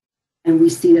 And we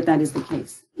see that that is the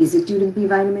case. Is it due to the B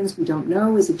vitamins? We don't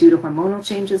know. Is it due to hormonal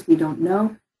changes? We don't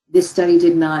know. This study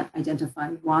did not identify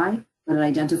why, but it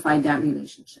identified that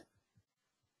relationship.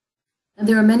 And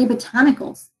there are many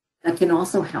botanicals that can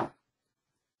also help.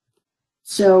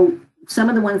 So some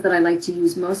of the ones that I like to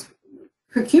use most,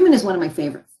 curcumin is one of my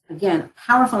favorites. Again,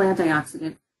 powerful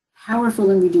antioxidant,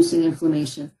 powerful in reducing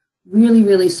inflammation, really,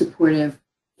 really supportive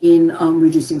in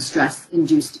reducing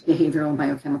stress-induced behavioral and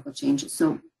biochemical changes.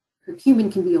 So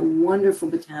curcumin can be a wonderful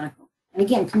botanical. And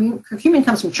again, curcumin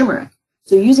comes from turmeric.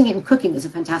 So using it in cooking is a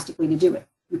fantastic way to do it.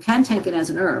 You can take it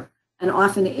as an herb, and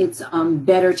often it's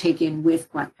better taken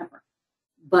with black pepper,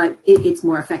 but it's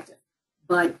more effective.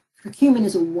 But curcumin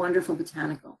is a wonderful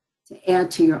botanical to add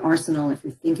to your arsenal if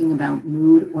you're thinking about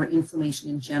mood or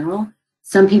inflammation in general.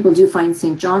 Some people do find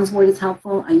St. John's wort is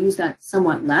helpful. I use that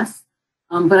somewhat less,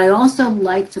 but I also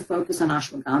like to focus on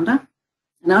ashwagandha.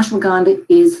 And ashwagandha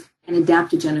is an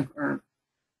adaptogenic herb.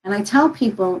 And I tell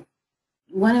people,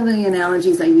 one of the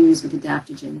analogies I use with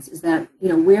adaptogens is that,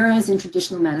 whereas in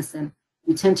traditional medicine,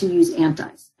 we tend to use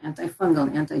antifungal,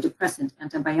 antidepressant,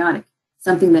 antibiotic,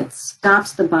 something that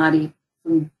stops the body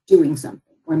from doing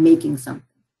something or making something.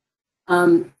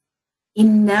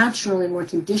 In natural and more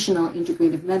traditional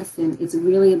integrative medicine, it's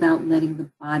really about letting the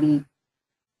body,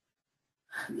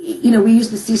 we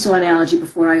used the seesaw analogy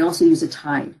before. I also use a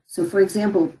tide. So for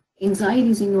example, anxiety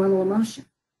is a normal emotion.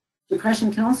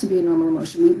 Depression can also be a normal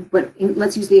emotion, but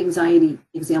let's use the anxiety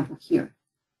example here.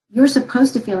 You're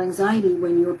supposed to feel anxiety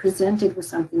when you're presented with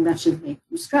something that should make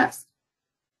you stressed.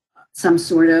 Some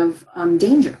sort of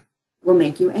danger will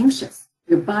make you anxious.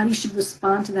 Your body should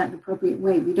respond to that in an appropriate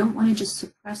way. We don't want to just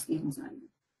suppress the anxiety.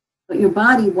 But your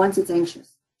body, once it's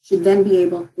anxious, should then be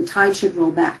able, the tide should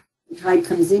roll back. The tide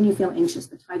comes in, you feel anxious.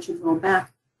 The tide should roll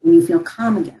back, and you feel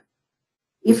calm again.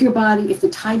 If the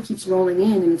tide keeps rolling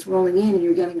in and it's rolling in and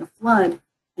you're getting a flood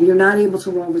and you're not able to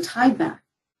roll the tide back,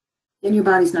 then your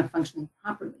body's not functioning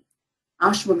properly.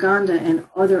 Ashwagandha and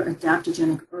other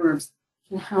adaptogenic herbs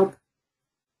can help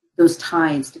those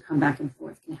tides to come back and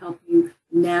forth, can help you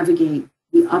navigate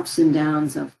the ups and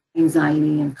downs of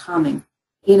anxiety and calming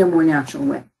in a more natural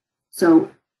way.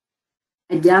 So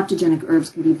adaptogenic herbs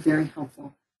can be very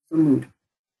helpful for mood.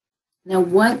 Now,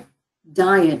 what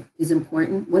diet is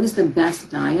important? What is the best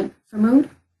diet for mood?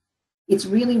 It's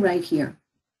really right here.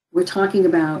 We're talking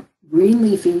about green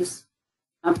leafies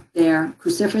up there,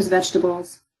 cruciferous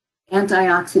vegetables,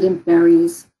 antioxidant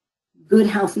berries, good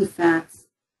healthy fats,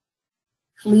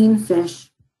 clean fish,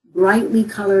 brightly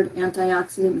colored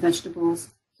antioxidant vegetables.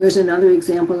 Here's another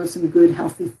example of some good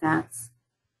healthy fats,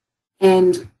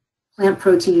 and plant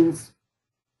proteins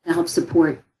to help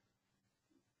support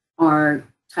our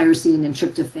tyrosine and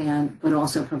tryptophan, but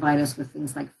also provide us with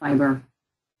things like fiber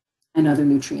and other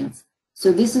nutrients.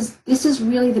 So this is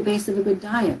really the base of a good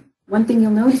diet. One thing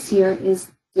you'll notice here is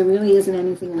there really isn't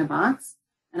anything in a box.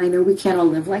 And I know we can't all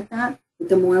live like that, but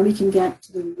the more we can get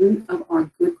to the root of our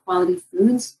good quality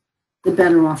foods, the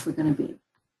better off we're going to be.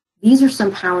 These are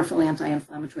some powerful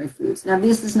anti-inflammatory foods. Now,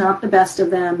 this is not the best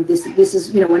of them. This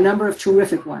is, a number of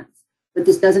terrific ones, but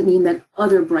this doesn't mean that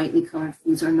other brightly colored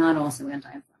foods are not also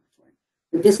anti-inflammatory.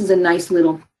 But this is a nice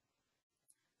little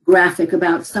graphic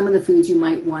about some of the foods you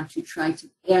might want to try to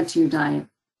add to your diet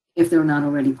if they're not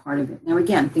already part of it. Now,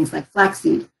 again, things like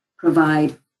flaxseed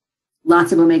provide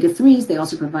lots of omega-3s. They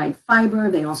also provide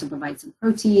fiber. They also provide some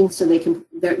protein. So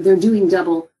they're doing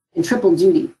double and triple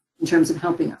duty in terms of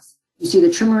helping us. You see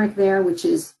the turmeric there, which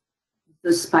is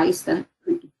the spice that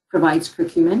provides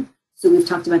curcumin. So we've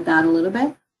talked about that a little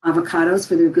bit. Avocados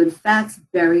for their good fats,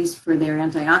 berries for their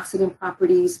antioxidant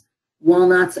properties,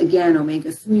 walnuts, again,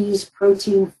 omega-3s,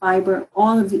 protein, fiber,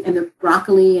 and the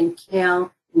broccoli and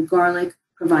kale and garlic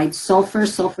provide sulfur.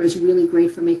 Sulfur is really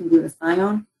great for making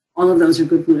glutathione. All of those are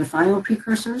good glutathione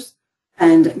precursors.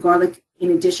 And garlic,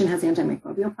 in addition, has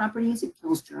antimicrobial properties. It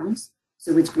kills germs.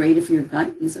 So it's great if your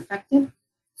gut is affected.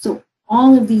 So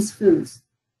all of these foods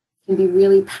can be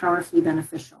really powerfully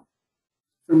beneficial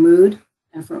for mood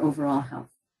and for overall health.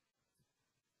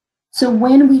 So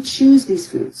when we choose these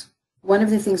foods, one of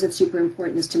the things that's super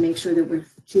important is to make sure that we're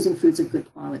choosing foods of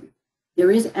good quality.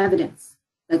 There is evidence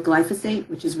that glyphosate,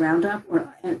 which is Roundup,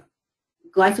 or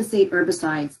glyphosate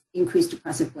herbicides increase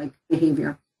depressive-like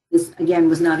behavior. This, again,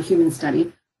 was not a human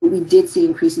study, but we did see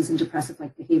increases in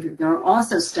depressive-like behavior. There are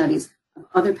also studies of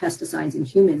other pesticides in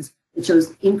humans that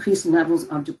shows increased levels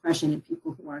of depression in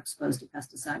people who are exposed to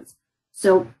pesticides.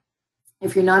 So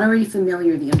if you're not already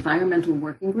familiar, the Environmental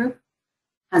Working Group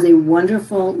has a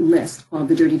wonderful list called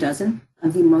the Dirty Dozen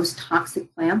of the most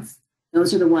toxic plants.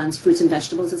 Those are the ones, fruits and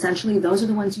vegetables, essentially. Those are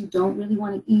the ones you don't really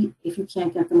want to eat if you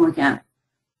can't get them organic.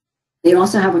 They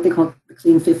also have what they call the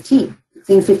Clean 15. The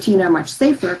Clean 15 are much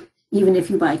safer, even if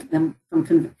you buy them from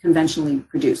conventionally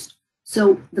produced.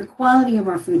 So the quality of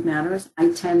our food matters.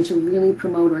 I tend to really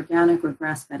promote organic or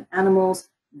grass-fed animals.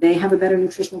 They have a better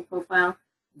nutritional profile.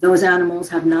 Those animals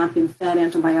have not been fed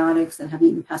antibiotics and have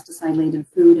eaten pesticide-laden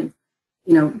food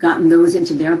and gotten those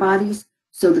into their bodies.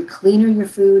 So the cleaner your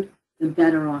food, the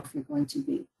better off you're going to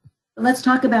be. But let's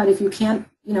talk about if you can't,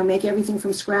 make everything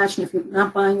from scratch, and if you're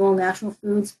not buying all natural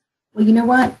foods, well, you know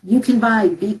what? You can buy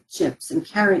beet chips and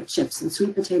carrot chips and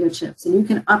sweet potato chips, and you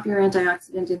can up your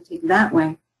antioxidant intake that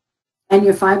way and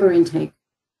your fiber intake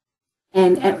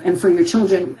and for your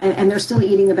children, and they're still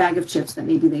eating a bag of chips that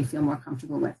maybe they feel more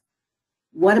comfortable with.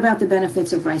 What about the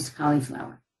benefits of rice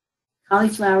cauliflower?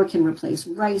 Cauliflower can replace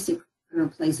rice. It can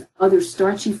replace other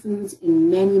starchy foods in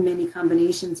many, many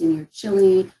combinations in your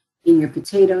chili, in your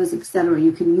potatoes, etc.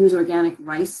 You can use organic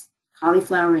rice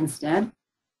cauliflower instead.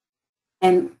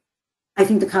 And I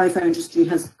think the cauliflower industry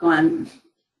has gone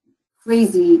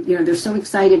crazy. They're so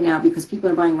excited now because people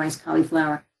are buying rice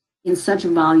cauliflower in such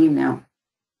volume now.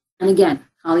 And again,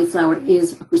 cauliflower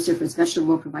is a cruciferous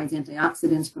vegetable, provides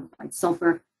antioxidants, provides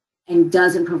sulfur, and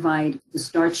doesn't provide the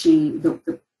starchy,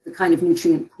 the kind of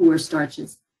nutrient-poor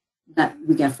starches that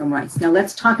we get from rice. Now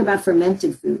let's talk about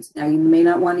fermented foods. Now you may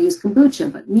not want to use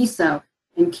kombucha, but miso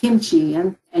and kimchi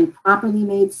and properly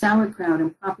made sauerkraut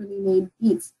and properly made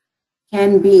beets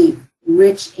can be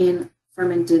rich in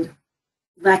fermented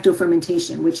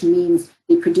lactofermentation, which means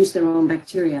they produce their own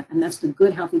bacteria, and that's the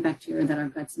good, healthy bacteria that our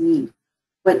guts need.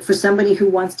 But for somebody who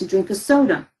wants to drink a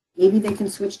soda, maybe they can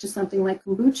switch to something like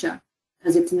kombucha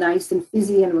because it's nice and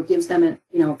fizzy and it gives them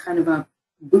a kind of a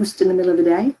boost in the middle of the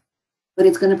day. But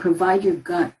it's going to provide your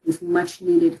gut with much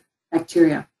needed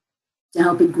bacteria to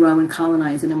help it grow and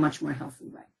colonize in a much more healthy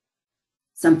way.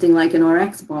 Something like an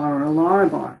RX bar or a Lara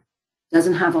bar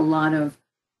doesn't have a lot of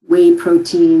whey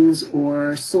proteins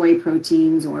or soy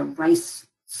proteins or rice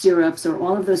syrups or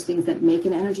all of those things that make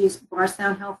an energy bar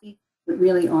sound healthy, but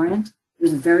really aren't.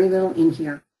 There's very little in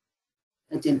here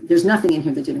there's nothing in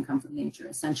here that didn't come from nature,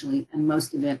 essentially, and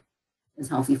most of it is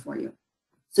healthy for you.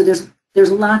 So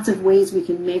there's lots of ways we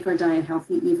can make our diet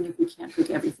healthy, even if we can't cook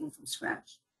everything from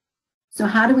scratch. So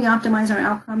how do we optimize our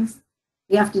outcomes?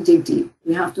 We have to dig deep.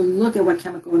 We have to look at what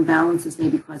chemical imbalances may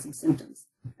be causing symptoms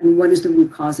and what is the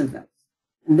root cause of those.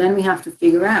 And then we have to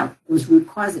figure out those root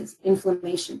causes: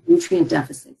 inflammation, nutrient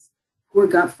deficits, poor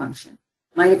gut function,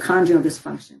 mitochondrial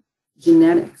dysfunction,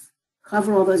 genetics.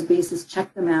 Cover all those bases,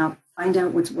 check them out, find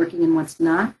out what's working and what's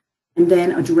not, and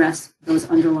then address those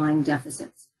underlying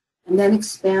deficits. And then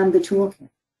expand the toolkit.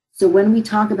 So when we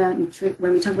talk about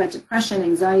depression,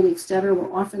 anxiety, etc.,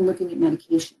 we're often looking at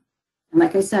medication. And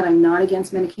like I said, I'm not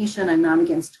against medication. I'm not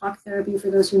against talk therapy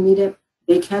for those who need it.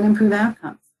 They can improve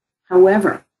outcomes.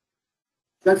 However,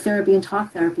 drug therapy and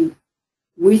talk therapy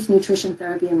with nutrition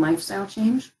therapy and lifestyle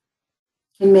change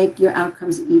can make your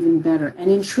outcomes even better.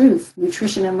 And in truth,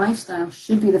 nutrition and lifestyle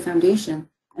should be the foundation,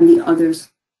 and the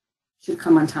others should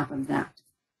come on top of that.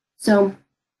 So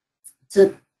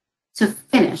to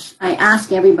finish, I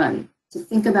ask everybody to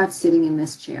think about sitting in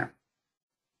this chair.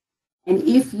 And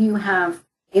if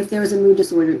there is a mood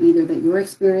disorder, either that you're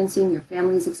experiencing, your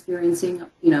family is experiencing,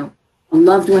 a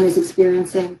loved one is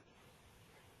experiencing,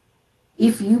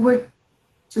 if you were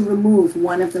to remove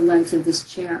one of the legs of this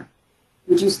chair,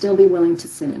 would you still be willing to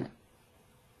sit in it?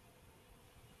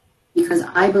 Because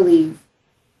I believe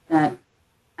that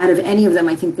out of any of them,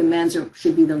 I think the meds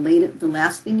should be the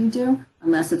last thing you do,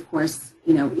 unless, of course,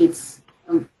 it's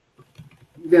a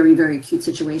very, very acute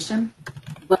situation.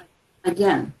 But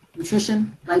again,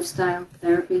 nutrition, lifestyle,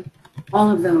 therapy,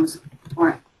 all of those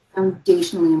are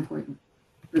foundationally important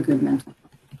for good mental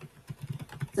health.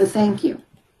 So thank you.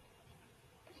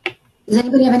 Does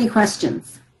anybody have any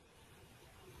questions?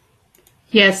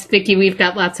 Yes, Vicki, we've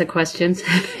got lots of questions.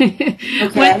 Okay,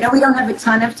 I know we don't have a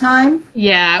ton of time.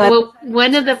 Yeah, well,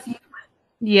 one of the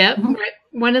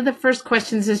first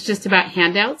questions is just about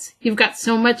handouts. You've got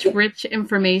so much rich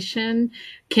information.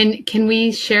 Can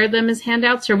we share them as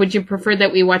handouts, or would you prefer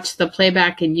that we watch the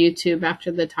playback in YouTube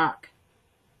after the talk?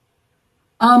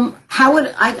 I'm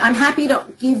happy to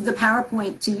give the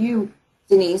PowerPoint to you,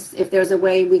 Denise, if there's a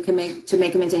way we can make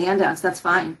them into handouts. That's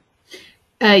fine.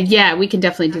 Yeah, we can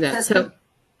definitely do that. So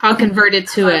I'll convert it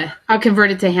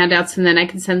to handouts, and then I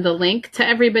can send the link to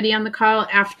everybody on the call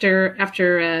after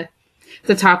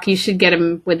the talk. You should get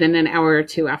them within an hour or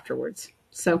two afterwards.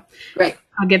 So great.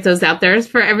 I'll get those out there.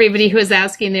 For everybody who was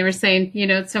asking, they were saying,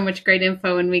 it's so much great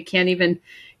info and we can't even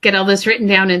get all this written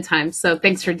down in time. So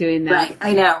thanks for doing that. Right.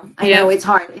 I know it's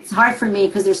hard. It's hard for me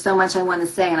because there's so much I want to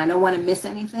say and I don't want to miss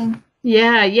anything.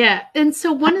 Yeah. And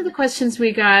so one of the questions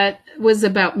we got was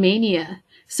about mania.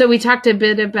 So we talked a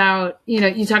bit about,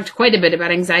 you talked quite a bit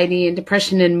about anxiety and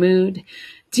depression and mood.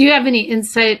 Do you have any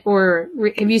insight or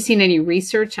have you seen any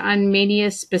research on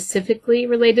mania specifically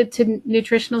related to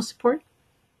nutritional support?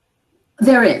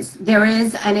 There is.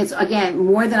 And it's, again,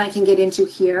 more than I can get into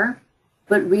here.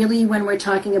 But really, when we're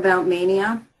talking about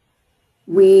mania,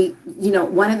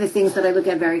 one of the things that I look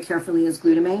at very carefully is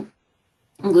glutamine,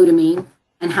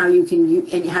 and how you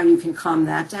can calm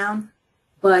that down.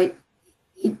 But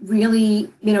it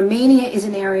really, mania is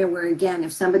an area where, again,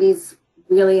 if somebody's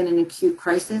really in an acute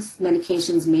crisis,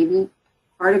 medications may be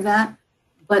part of that.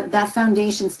 But that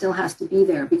foundation still has to be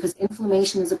there because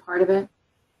inflammation is a part of it.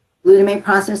 Glutamate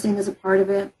processing is a part of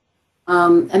it.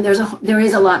 And there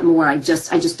is a lot more. I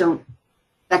just don't,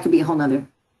 that could be a whole nother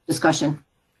discussion.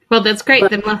 Well, that's great.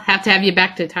 Then we'll have to have you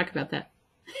back to talk about that.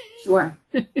 Sure.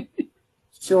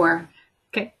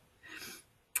 Okay.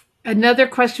 Another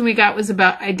question we got was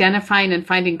about identifying and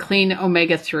finding clean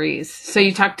omega-3s. So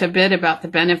you talked a bit about the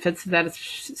benefits of that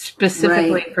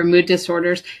specifically for mood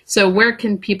disorders. So where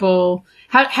can people,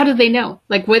 how do they know?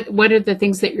 Like what are the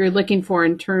things that you're looking for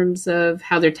in terms of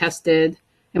how they're tested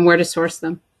and where to source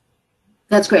them?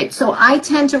 That's great. So I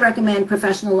tend to recommend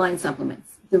professional line supplements.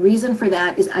 The reason for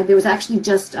that is there was actually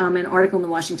just an article in the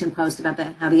Washington Post about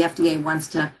that, how the FDA wants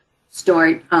to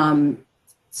start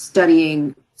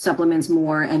studying supplements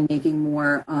more and making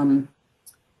more,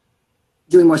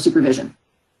 doing more supervision.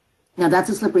 Now that's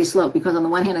a slippery slope because on the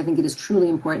one hand, I think it is truly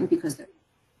important because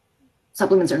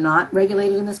supplements are not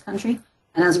regulated in this country.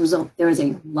 And as a result, there is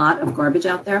a lot of garbage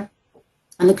out there.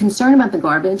 And the concern about the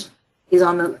garbage is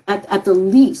at the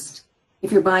least,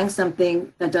 if you're buying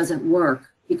something that doesn't work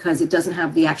because it doesn't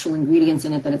have the actual ingredients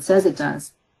in it that it says it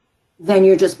does, then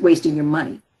you're just wasting your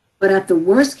money. But at the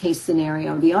worst case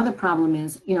scenario, the other problem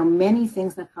is, many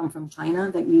things that come from China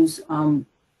that use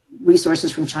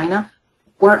resources from China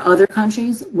or other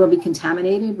countries will be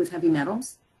contaminated with heavy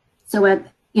metals. So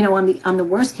on the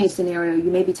worst case scenario,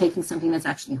 you may be taking something that's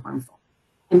actually harmful.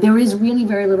 And there is really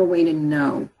very little way to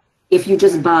know if you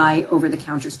just buy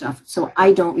over-the-counter stuff. So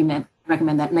I don't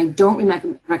recommend that. And I don't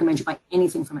recommend you buy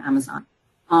anything from Amazon.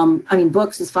 I mean,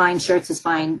 books is fine, shirts is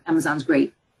fine, Amazon's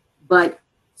great. But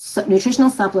nutritional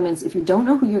supplements, if you don't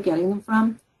know who you're getting them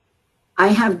from, I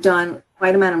have done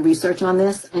quite a amount of research on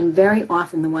this, and very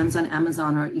often the ones on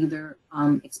Amazon are either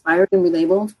expired and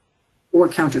relabeled or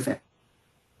counterfeit.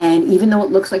 And even though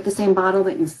it looks like the same bottle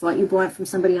that you thought you bought from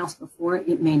somebody else before,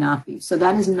 it may not be. So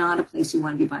that is not a place you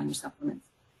want to be buying your supplements.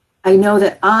 I know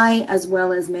that I, as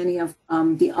well as many of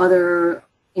the other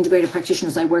integrated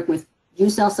practitioners I work with, do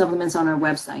sell supplements on our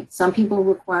website. Some people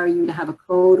require you to have a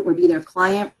code or be their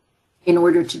client in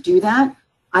order to do that.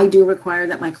 I do require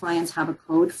that my clients have a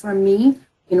code from me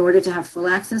in order to have full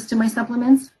access to my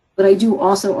supplements. But I do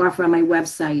also offer on my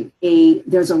website,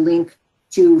 there's a link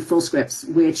to Fullscripts,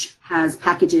 which has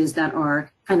packages that are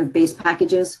kind of base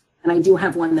packages. And I do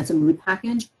have one that's a mood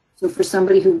package. So for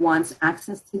somebody who wants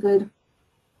access to good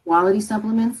quality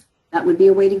supplements, that would be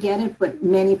a way to get it. But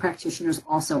many practitioners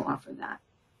also offer that.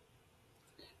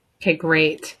 Okay,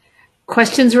 great.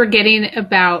 Questions we're getting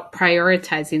about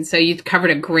prioritizing. So you've covered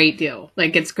a great deal.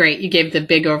 Like, it's great. You gave the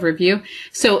big overview.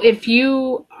 So if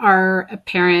you are a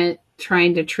parent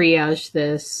trying to triage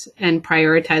this and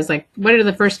prioritize, like, what are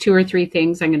the first 2 or 3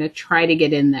 things I'm going to try to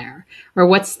get in there? Or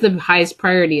what's the highest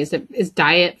priority? Is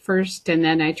diet first and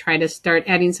then I try to start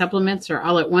adding supplements, or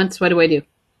all at once? What do I do?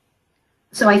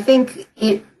 So I think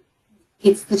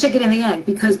it's the chicken and the egg,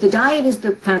 because the diet is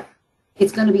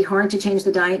it's going to be hard to change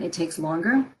the diet. It takes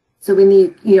longer. So in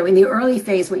the early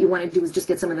phase, what you want to do is just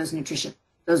get some of those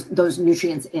those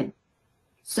nutrients in.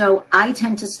 So I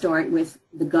tend to start with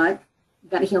the gut.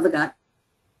 You've got to heal the gut.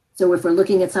 So if we're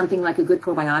looking at something like a good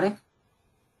probiotic,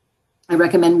 I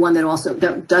recommend one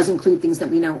that does include things that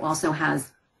we know also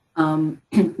has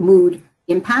mood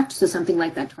impact. So something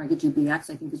like that Target GBX,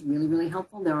 I think, is really, really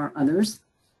helpful. There are others,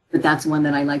 but that's one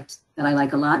that I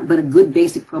like a lot. But a good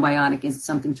basic probiotic is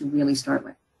something to really start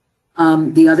with.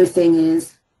 The other thing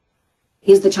is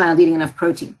the child eating enough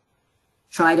protein?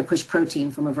 Try to push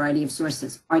protein from a variety of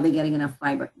sources. Are they getting enough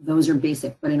fiber? Those are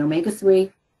basic. But an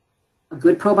omega-3, a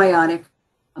good probiotic,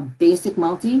 a basic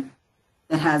multi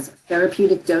that has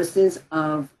therapeutic doses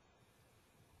of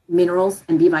minerals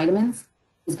and B vitamins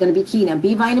is going to be key. Now,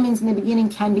 B vitamins in the beginning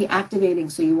can be activating,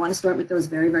 so you want to start with those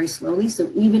very, very slowly.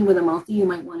 So even with a multi, you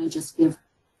might want to just give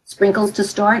sprinkles to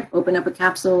start, open up a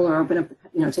capsule, or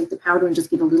take the powder and just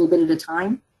give a little bit at a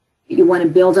time. You want to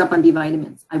build up on B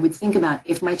vitamins. I would think about,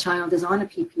 if my child is on a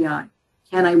PPI,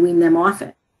 can I wean them off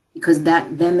it? Because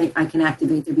I can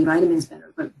activate their B vitamins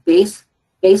better. But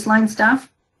baseline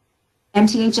stuff,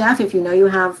 MTHF, if you know you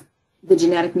have the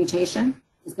genetic mutation,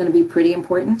 is going to be pretty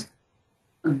important.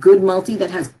 A good multi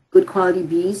that has good quality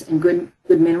Bs and good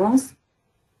minerals,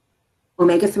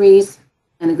 omega-3s,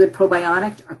 and a good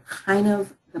probiotic are kind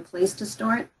of the place to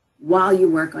start while you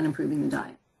work on improving the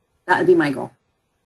diet. That would be my goal.